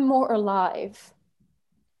become more alive.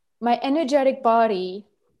 My energetic body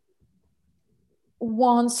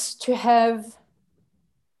wants to have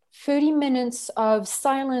 30 minutes of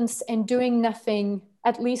silence and doing nothing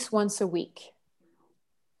at least once a week.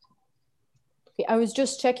 Okay, I was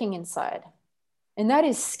just checking inside. And that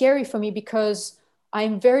is scary for me, because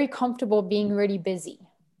I'm very comfortable being really busy.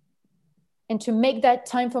 And to make that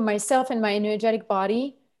time for myself and my energetic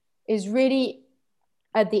body is really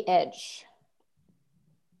at the edge.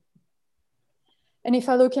 And if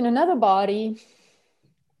I look in another body,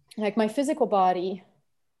 like my physical body,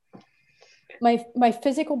 my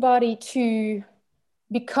physical body to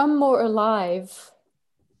become more alive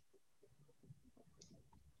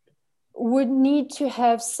would need to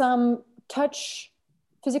have some touch,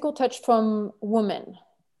 physical touch from women.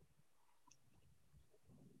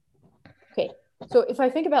 Okay, so if I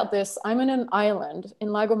think about this, I'm in an island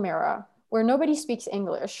in La Gomera where nobody speaks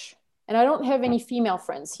English and I don't have any female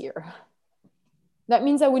friends here. That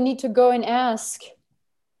means I would need to go and ask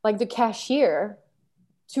like the cashier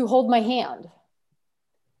to hold my hand,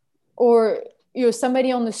 or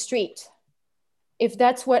somebody on the street, if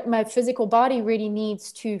that's what my physical body really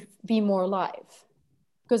needs to be more alive,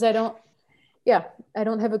 because I don't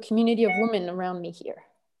have a community of women around me here.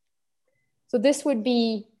 So this would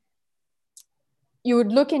be, you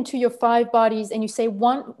would look into your 5 bodies and you say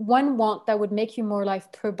one want that would make you more alive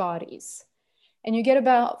per bodies, and you get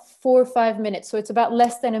about 4 or 5 minutes, so it's about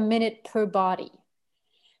less than a minute per body.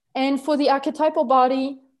 And for the archetypal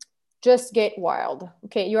body, just get wild.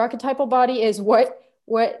 Okay, your archetypal body is what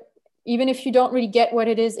even if you don't really get what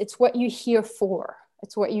it is, it's what you're here for.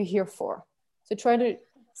 It's what you're here for. So try to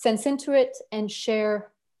sense into it and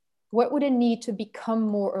share what would it need to become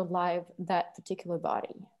more alive, that particular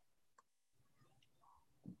body.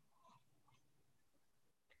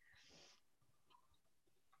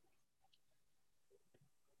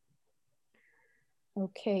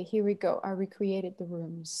 Okay, here we go. I recreated the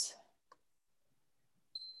rooms.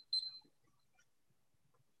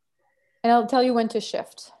 And I'll tell you when to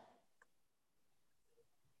shift.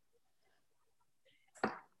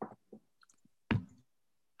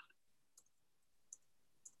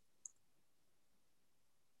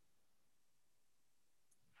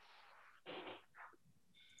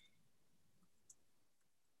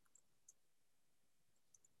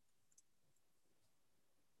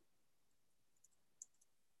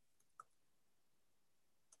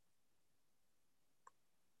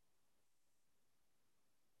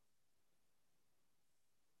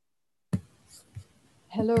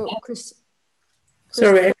 Hello, Chris.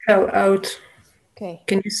 Sorry, I fell out. Okay.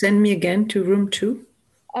 Can you send me again to room 2?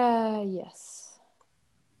 Yes.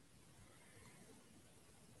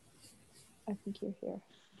 I think you're here.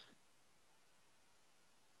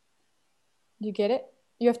 You get it?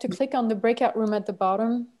 You have to click on the breakout room at the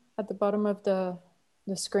bottom of the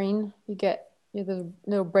screen. You get the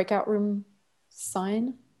little breakout room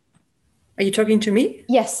sign. Are you talking to me?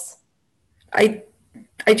 Yes.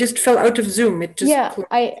 I just fell out of Zoom. It just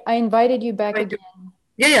I invited you back again.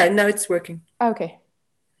 Yeah, now it's working. Okay.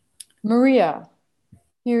 Maria,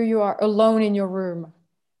 here you are alone in your room.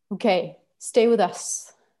 Okay, stay with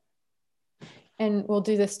us. And we'll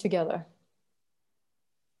do this together.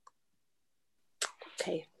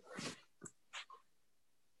 Okay.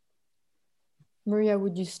 Maria,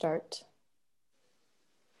 would you start?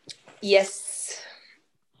 Yes.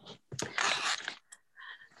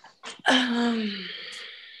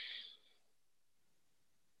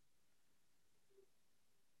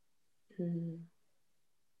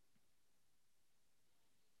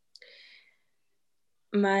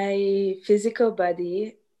 My physical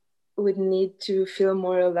body would need to feel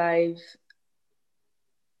more alive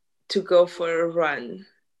to go for a run.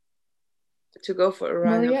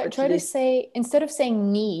 Maria, try to say, instead of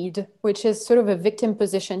saying need, which is sort of a victim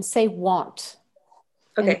position, say want.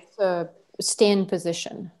 Okay. And it's a stand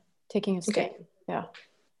position, taking a stand. Okay. Yeah.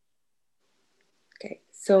 Okay.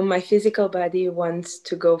 So my physical body wants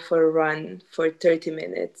to go for a run for 30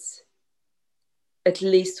 minutes, at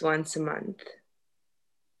least once a month.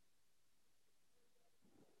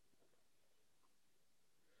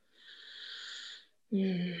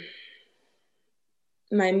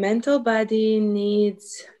 My mental body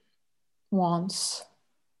needs... Wants.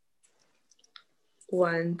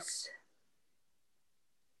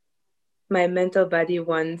 My mental body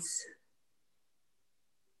wants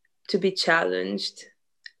to be challenged,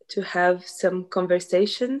 to have some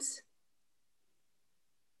conversations,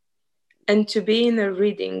 and to be in a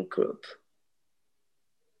reading group,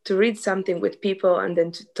 to read something with people and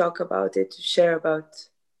then to talk about it, to share about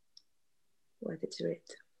what we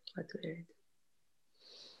read.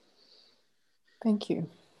 Thank you.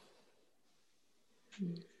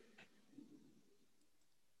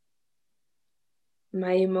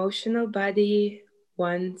 My emotional body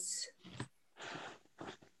wants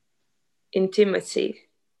intimacy.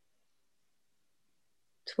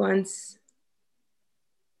 It wants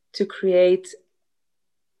to create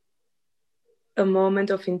a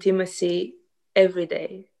moment of intimacy every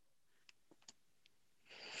day.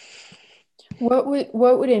 What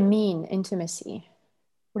would it mean, intimacy?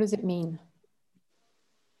 What does it mean?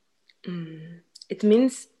 It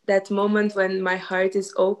means that moment when my heart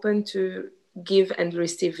is open to give and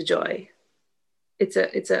receive joy. It's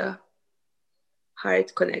a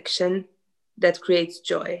heart connection that creates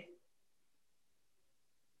joy.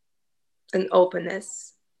 and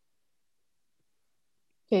openness.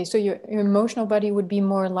 Okay, so your emotional body would be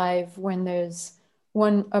more alive when there's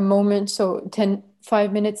a moment, so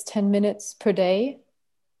 5 minutes, 10 minutes per day,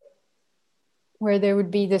 where there would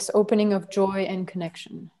be this opening of joy and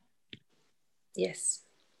connection. Yes.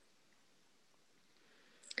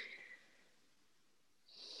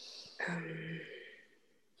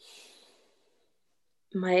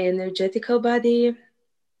 My energetical body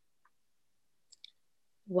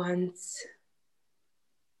wants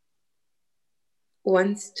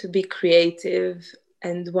to be creative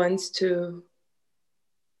and wants to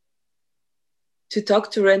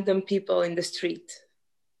talk to random people in the street.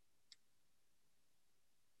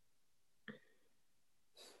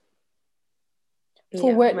 So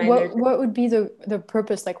what would be the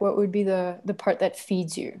purpose? Like, what would be the part that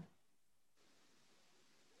feeds you?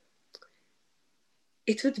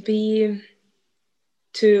 It would be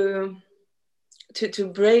to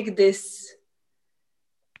break this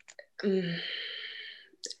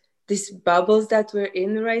these bubbles that we're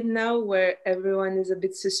in right now, where everyone is a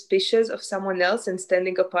bit suspicious of someone else and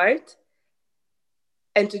standing apart,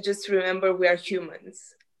 and to just remember we are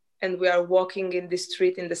humans and we are walking in the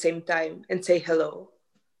street in the same time and say hello.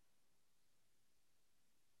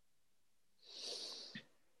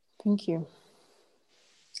 Thank you.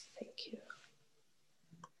 Thank you.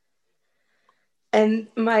 And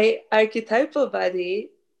my archetypal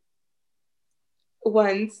body,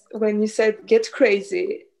 once when you said get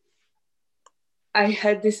crazy, I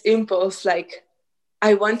had this impulse, like,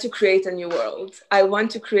 I want to create a new world. I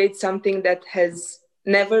want to create something that has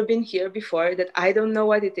never been here before, that I don't know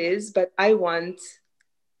what it is, but I want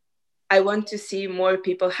to see more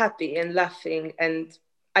people happy and laughing, and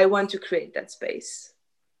I want to create that space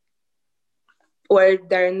where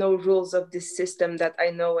there are no rules of this system that I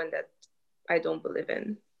know and that I don't believe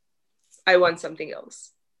in. I want something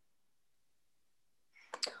else.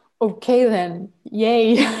 Okay then,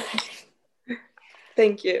 yay.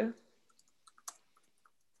 Thank you.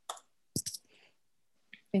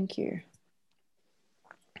 Thank you.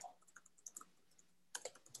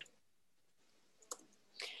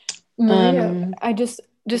 Maria, I just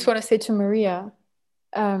want to say to Maria,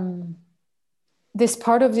 this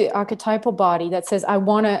part of the archetypal body that says, I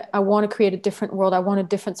want to create a different world. I want a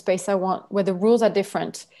different space. I want where the rules are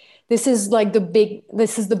different. This is like the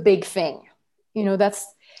big thing, you know,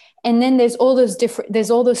 and then there's all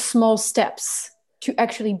those small steps to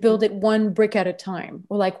actually build it one brick at a time,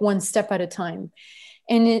 or like one step at a time.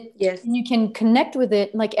 And and you can connect with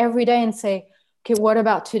it like every day and say, okay, what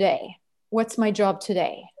about today? What's my job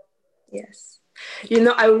today? Yes. You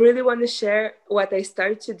know, I really want to share what I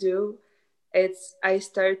start to do. I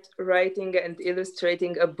start writing and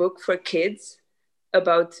illustrating a book for kids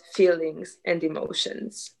about feelings and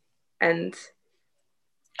emotions. And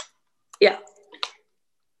yeah.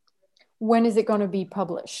 When is it going to be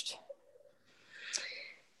published?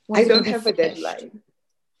 I don't have a deadline.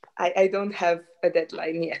 I don't have a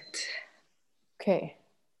deadline yet. Okay.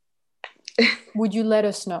 Would you let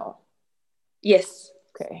us know? Yes.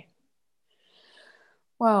 Okay.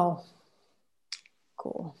 Wow.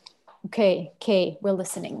 Cool. Okay, Kay, we're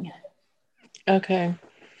listening. Okay.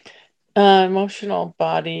 Emotional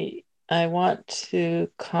body. I want to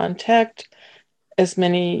contact as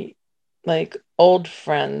many like old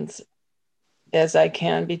friends as I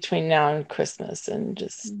can between now and Christmas, and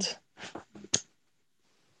just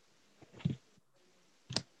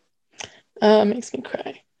makes me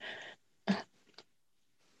cry.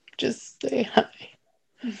 Just say hi.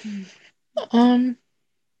 Mm-hmm.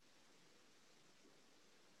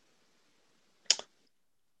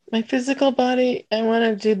 My physical body, I want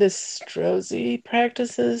to do the Strozzi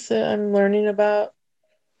practices that I'm learning about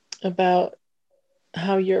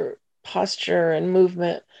how your posture and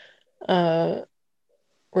movement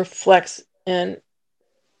reflects and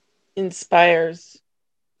inspires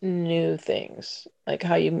new things, like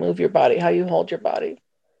how you move your body, how you hold your body.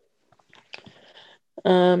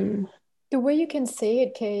 The way you can say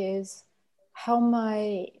it, Kay, is how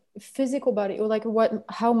my physical body, or like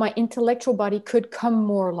how my intellectual body could come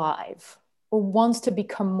more alive, or wants to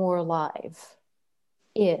become more alive,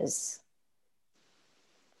 is.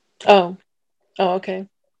 Oh, okay.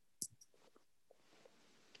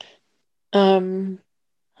 How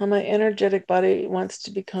my energetic body wants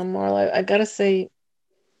to become more alive. I gotta say,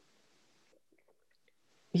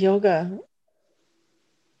 yoga.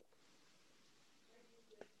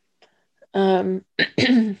 How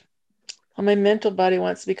my mental body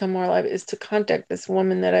wants to become more alive is to contact this two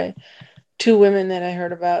women that I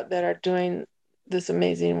heard about that are doing this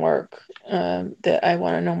amazing work that I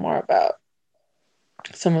want to know more about.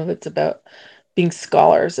 Some of it's about being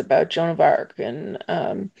scholars about Joan of Arc and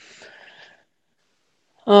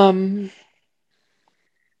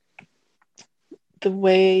the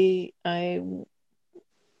way I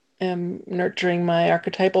am nurturing my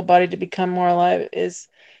archetypal body to become more alive is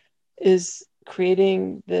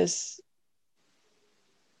creating this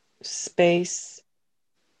space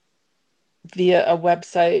via a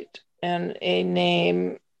website and a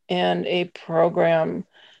name and a program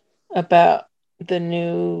about the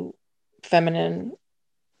new feminine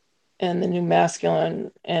and the new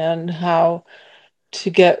masculine, and how to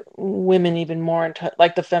get women even more in touch.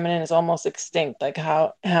 Like the feminine is almost extinct, like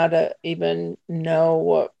how to even know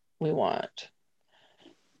what we want.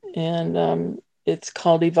 And it's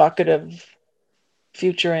called evocative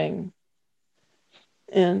futuring.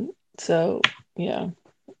 And so, yeah,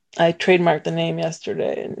 I trademarked the name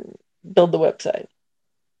yesterday and build the website.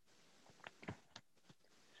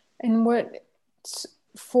 And what,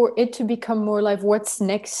 for it to become more alive, what's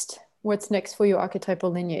next? What's next for your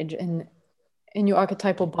archetypal lineage and in your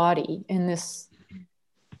archetypal body in this?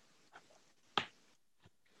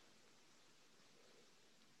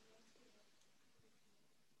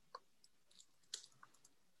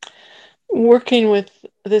 Working with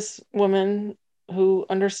this woman who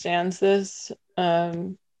understands this,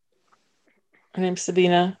 her name's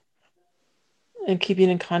Sabina, and keeping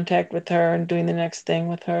in contact with her and doing the next thing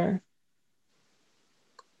with her.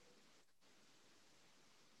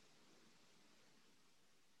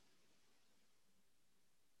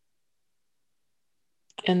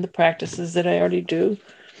 And the practices that I already do.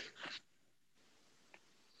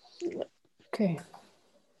 Okay.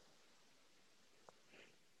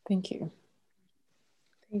 Thank you.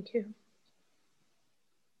 Thank you.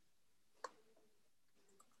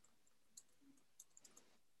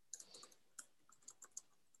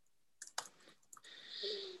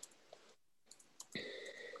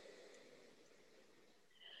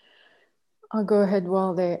 I'll go ahead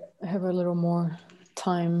while they have a little more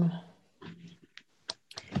time.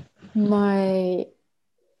 My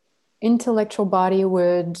intellectual body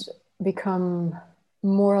would become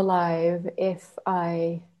more alive if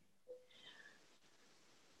I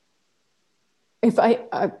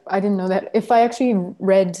didn't know that. If I actually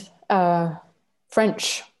read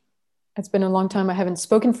French. It's been a long time I haven't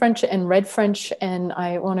spoken French and read French, and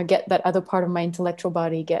I want to get that other part of my intellectual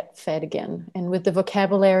body get fed again. And with the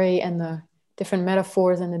vocabulary and the different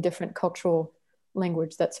metaphors and the different cultural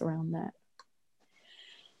language that's around that.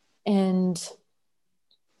 And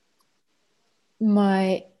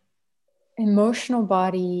my emotional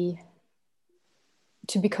body,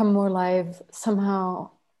 to become more alive,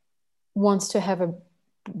 somehow wants to have a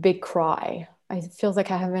big cry. It feels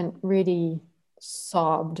like I haven't really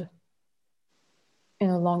sobbed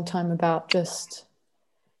in a long time about just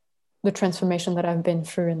the transformation that I've been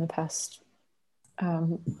through in the past,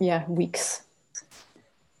 weeks.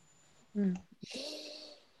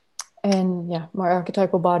 And yeah, my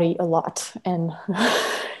archetypal body a lot. And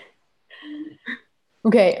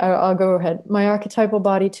okay, I'll go ahead. My archetypal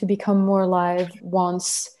body, to become more alive,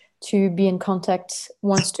 wants to be in contact,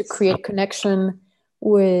 wants to create connection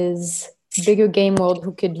with bigger game world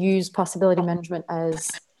who could use possibility management as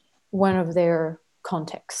one of their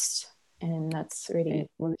contexts. And that's really... Okay,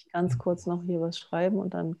 muss ich ganz kurz noch hier was schreiben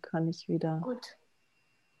und dann kann ich wieder... Gut.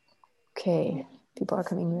 Okay, people are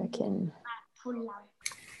coming back in.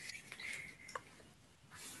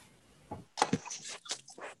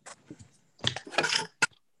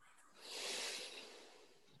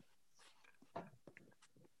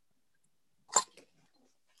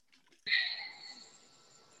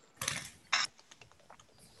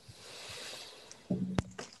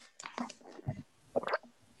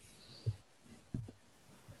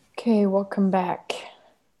 Okay, welcome back.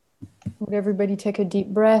 Would everybody take a deep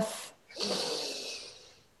breath?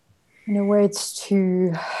 In a way, it's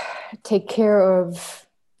to take care of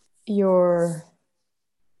your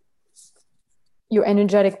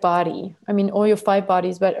energetic body. I mean, all your 5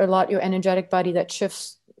 bodies, but a lot your energetic body that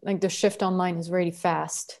shifts, like the shift online is really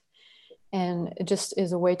fast. And it just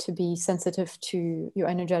is a way to be sensitive to your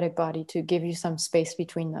energetic body, to give you some space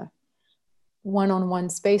between the one-on-one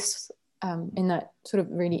space in that sort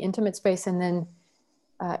of really intimate space, and then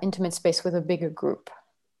intimate space with a bigger group.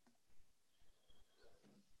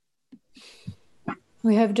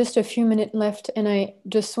 We have just a few minutes left, and I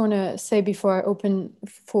just want to say before I open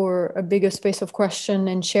for a bigger space of question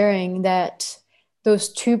and sharing that those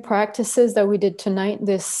 2 practices that we did tonight,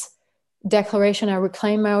 this declaration, I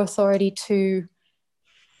reclaim my authority to,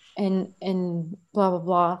 and blah, blah,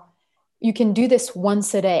 blah. You can do this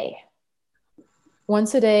once a day.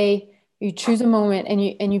 Once a day, you choose a moment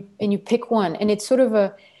and you pick one. And it's sort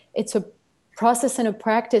of it's a process and a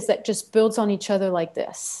practice that just builds on each other like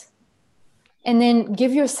this. And then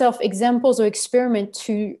give yourself examples or experiment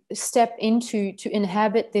to step into, to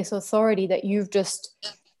inhabit this authority that you've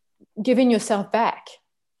just given yourself back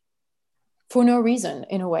for no reason,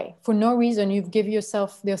 in a way. For no reason, you've given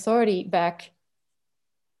yourself the authority back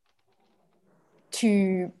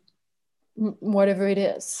to whatever it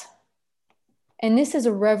is. And this is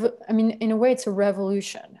in a way, it's a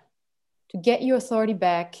revolution. To get your authority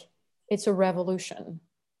back, it's a revolution.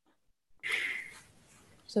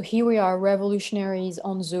 So here we are, revolutionaries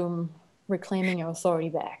on Zoom, reclaiming our authority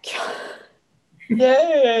back.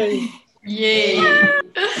 Yay! Yay!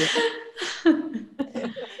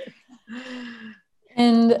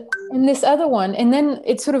 And this other one, and then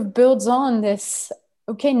it sort of builds on this,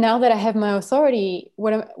 okay, now that I have my authority,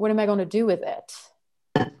 what am I going to do with it?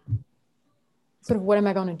 Sort of, what am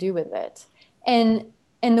I going to do with it?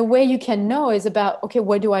 And the way you can know is about, okay,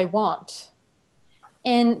 what do I want?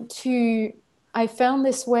 And I found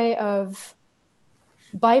this way of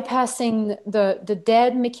bypassing the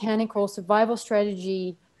dead mechanical survival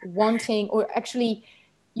strategy, wanting, or actually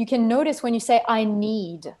you can notice when you say I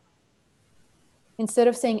need, instead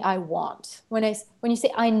of saying I want. When you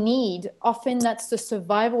say I need, often that's the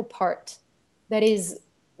survival part that is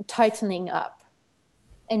tightening up.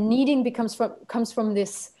 And needing comes from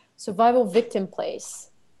this survival victim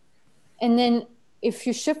place. And then if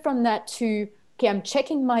you shift from that to, okay, I'm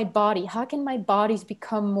checking my body. How can my bodies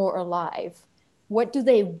become more alive? What do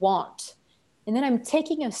they want? And then I'm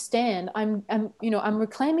taking a stand. I'm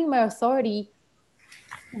reclaiming my authority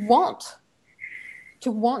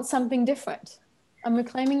to want something different. I'm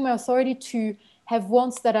reclaiming my authority to have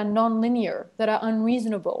wants that are non-linear, that are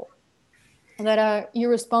unreasonable, that are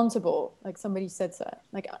irresponsible, like somebody said that.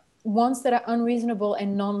 Like wants that are unreasonable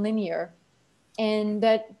and non-linear, and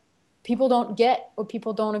that people don't get or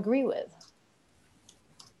people don't agree with.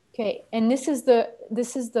 Okay, and this is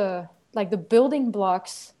the like the building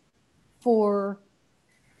blocks for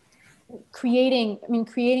creating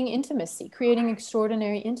intimacy, creating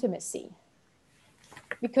extraordinary intimacy.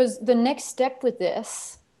 Because the next step with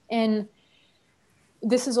this, and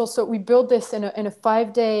this is also, we build this in a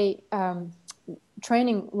 5-day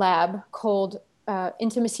training lab called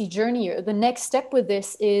Intimacy Journey. The next step with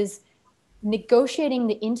this is negotiating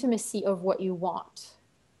the intimacy of what you want.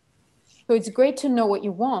 So it's great to know what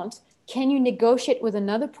you want. Can you negotiate with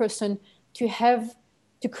another person to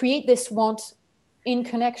create this want in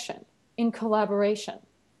connection, in collaboration?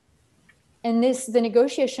 And the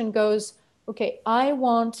negotiation goes, okay, I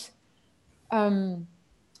want to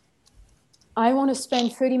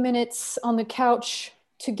spend 30 minutes on the couch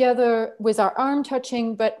together with our arm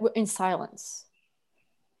touching, but in silence.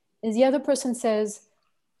 As the other person says,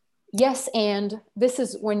 yes, and this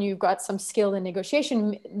is when you've got some skill in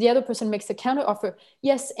negotiation, the other person makes a counter offer.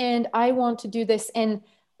 Yes, and I want to do this and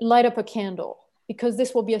light up a candle because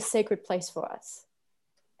this will be a sacred place for us.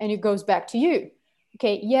 And it goes back to you.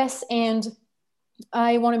 Okay, yes, and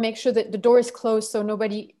I want to make sure that the door is closed so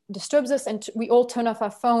nobody disturbs us and we all turn off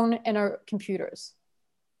our phone and our computers.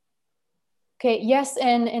 Okay, yes,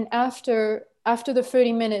 and after the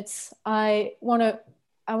 30 minutes, I want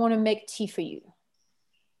to make tea for you.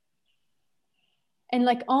 And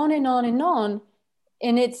like on and on and on,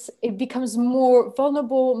 and it becomes more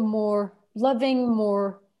vulnerable, more loving,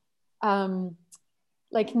 more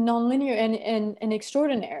like nonlinear and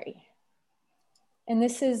extraordinary. And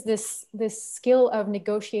this is this skill of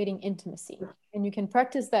negotiating intimacy. And you can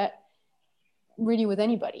practice that really with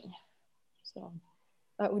anybody. So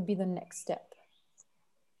that would be the next step.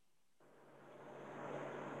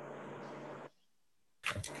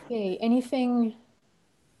 Okay, anything?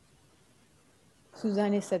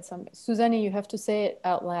 Susanne said something. Susanne, you have to say it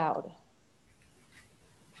out loud.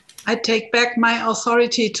 I take back my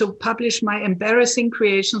authority to publish my embarrassing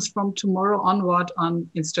creations from tomorrow onward on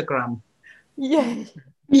Instagram. Yeah.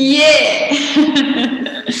 Yeah.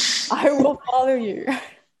 I will follow you.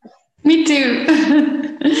 Me too.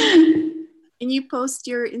 Can you post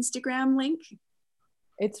your Instagram link?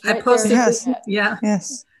 It's right. I posted this. Yeah.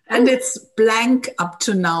 Yes. And it's blank up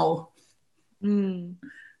to now. Mm.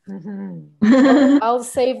 I'll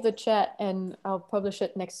save the chat and I'll publish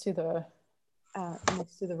it next to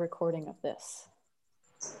the recording of this.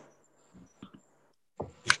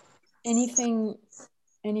 Anything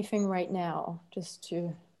right now, just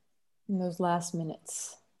to in those last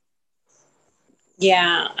minutes.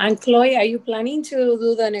 Yeah, and Chloe, are you planning to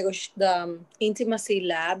do the intimacy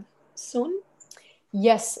lab soon?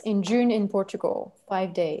 Yes, in June in Portugal,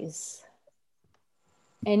 5 days.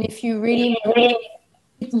 And if you really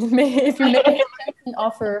if you make an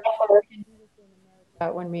offer, we can do this in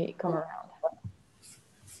America when we come around.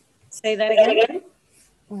 Say that again.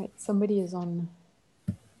 All right, somebody is on.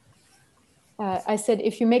 I said,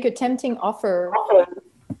 if you make a tempting offer,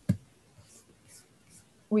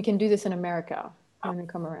 we can do this in America. I'm gonna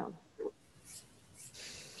come around.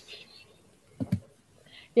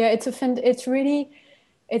 Yeah, it's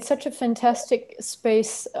such a fantastic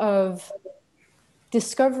space of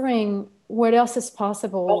discovering what else is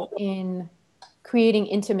possible in creating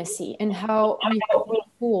intimacy and how we have been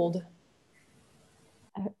fooled.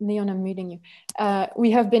 Leon, I'm muting you.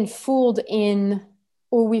 We have been fooled in,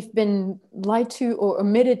 or we've been lied to or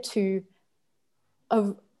omitted to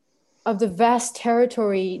of the vast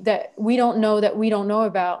territory that we don't know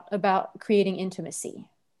about creating intimacy.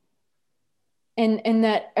 And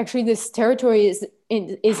that actually this territory is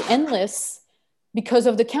endless because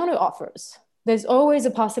of the counter offers. There's always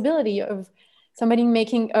a possibility of somebody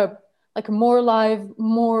making a more live,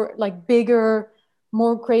 more like bigger,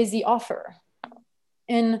 more crazy offer.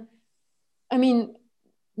 And I mean,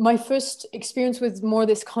 my first experience with more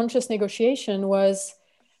this conscious negotiation was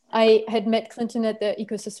I had met Clinton at the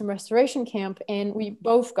ecosystem restoration camp, and we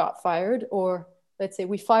both got fired, or let's say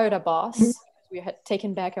we fired a boss. We had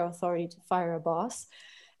taken back our authority to fire a boss.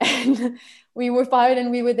 And we were fired,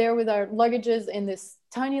 and we were there with our luggages in this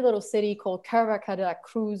tiny little city called Caravaca de la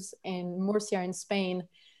Cruz in Murcia in Spain.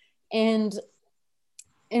 And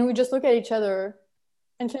we just look at each other,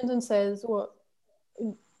 and Clinton says, well,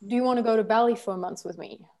 do you want to go to Bali for a month with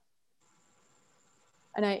me?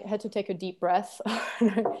 And I had to take a deep breath.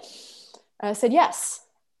 I said, yes.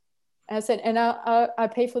 And I said, and I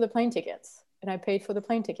pay for the plane tickets. And I paid for the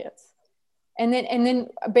plane tickets. And then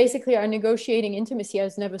basically our negotiating intimacy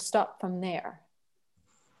has never stopped from there.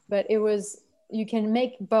 But it was, you can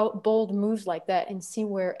make bold moves like that and see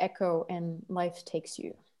where Echo and life takes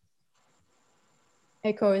you.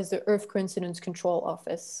 Echo is the Earth Coincidence Control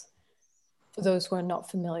Office, for those who are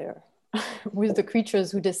not familiar with the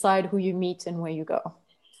creatures who decide who you meet and where you go.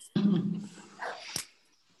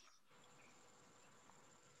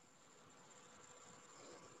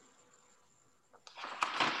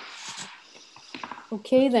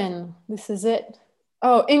 Okay, then, this is it.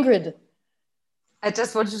 Oh, Ingrid. I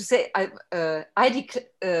just wanted to say,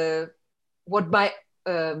 what my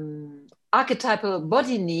archetypal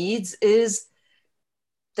body needs is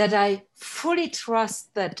that I fully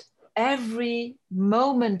trust that every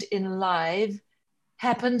moment in life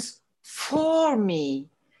happens for me,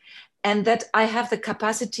 and that I have the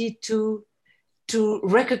capacity to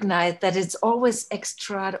recognize that it's always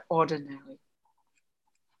extraordinary.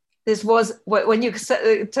 This was when you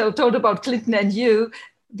told about Clinton and you,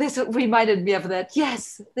 this reminded me of that.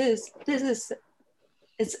 Yes, this is,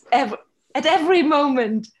 at every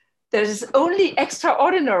moment, there is only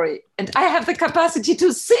extraordinary, and I have the capacity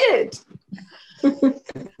to see it.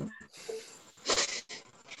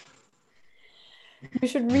 You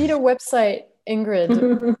should read a website,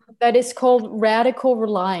 Ingrid, that is called Radical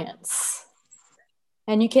Reliance.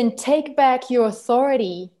 And you can take back your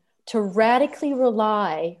authority to radically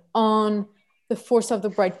rely on the force of the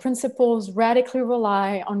bright principles, radically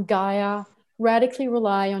rely on Gaia, radically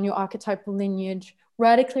rely on your archetypal lineage,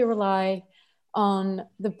 radically rely on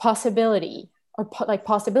the possibility, or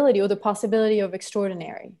the possibility of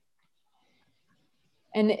extraordinary.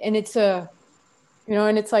 And it's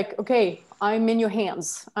and it's like, okay, I'm in your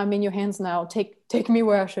hands. I'm in your hands now. Take me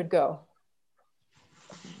where I should go.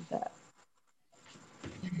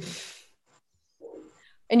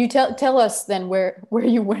 And you tell us then where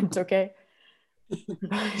you went, okay?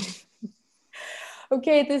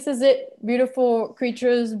 Okay, this is it. Beautiful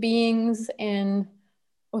creatures, beings, and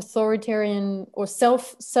authoritarian or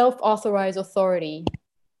self-authorized authority.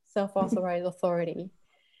 Self-authorized authority.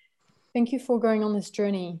 Thank you for going on this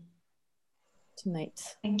journey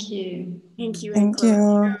tonight. Thank you. Thank you. Thank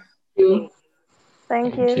you. Thank you.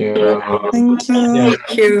 Thank you. Thank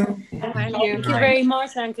you. Thank you very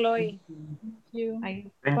much, Aunt Chloe. Thank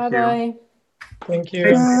you. Bye-bye. Thank you.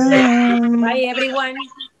 Bye, everyone.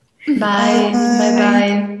 Bye.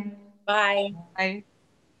 Bye-bye. Bye. Bye.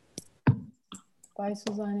 Bye,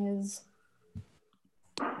 Susannes.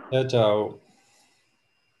 Ciao, ciao.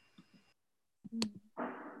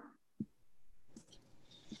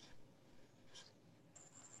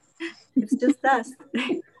 It's just us.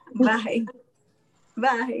 Bye.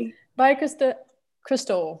 Bye. Bye,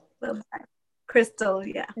 Crystal. Bye-bye. Crystal,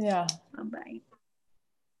 yeah. Yeah. Bye-bye.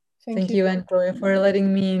 Thank you, Aunt Chloe, for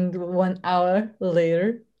letting me in 1 hour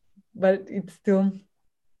later, but it still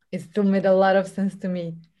made a lot of sense to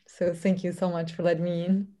me. So thank you so much for letting me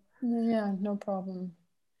in. Yeah, no problem.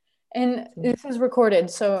 And this is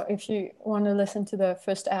recorded, so if you want to listen to the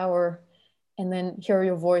first hour and then hear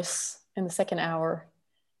your voice in the second hour,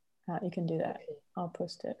 You can do that. I'll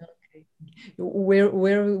post it. Okay. Where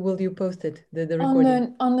will you post it? The On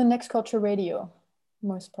recording? on the Next Culture Radio,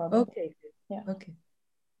 most probably. Okay. Yeah. Okay.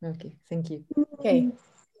 Okay. Thank you. Okay.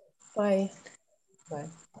 Bye. Bye.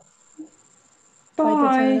 Bye,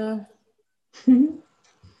 Tatiana.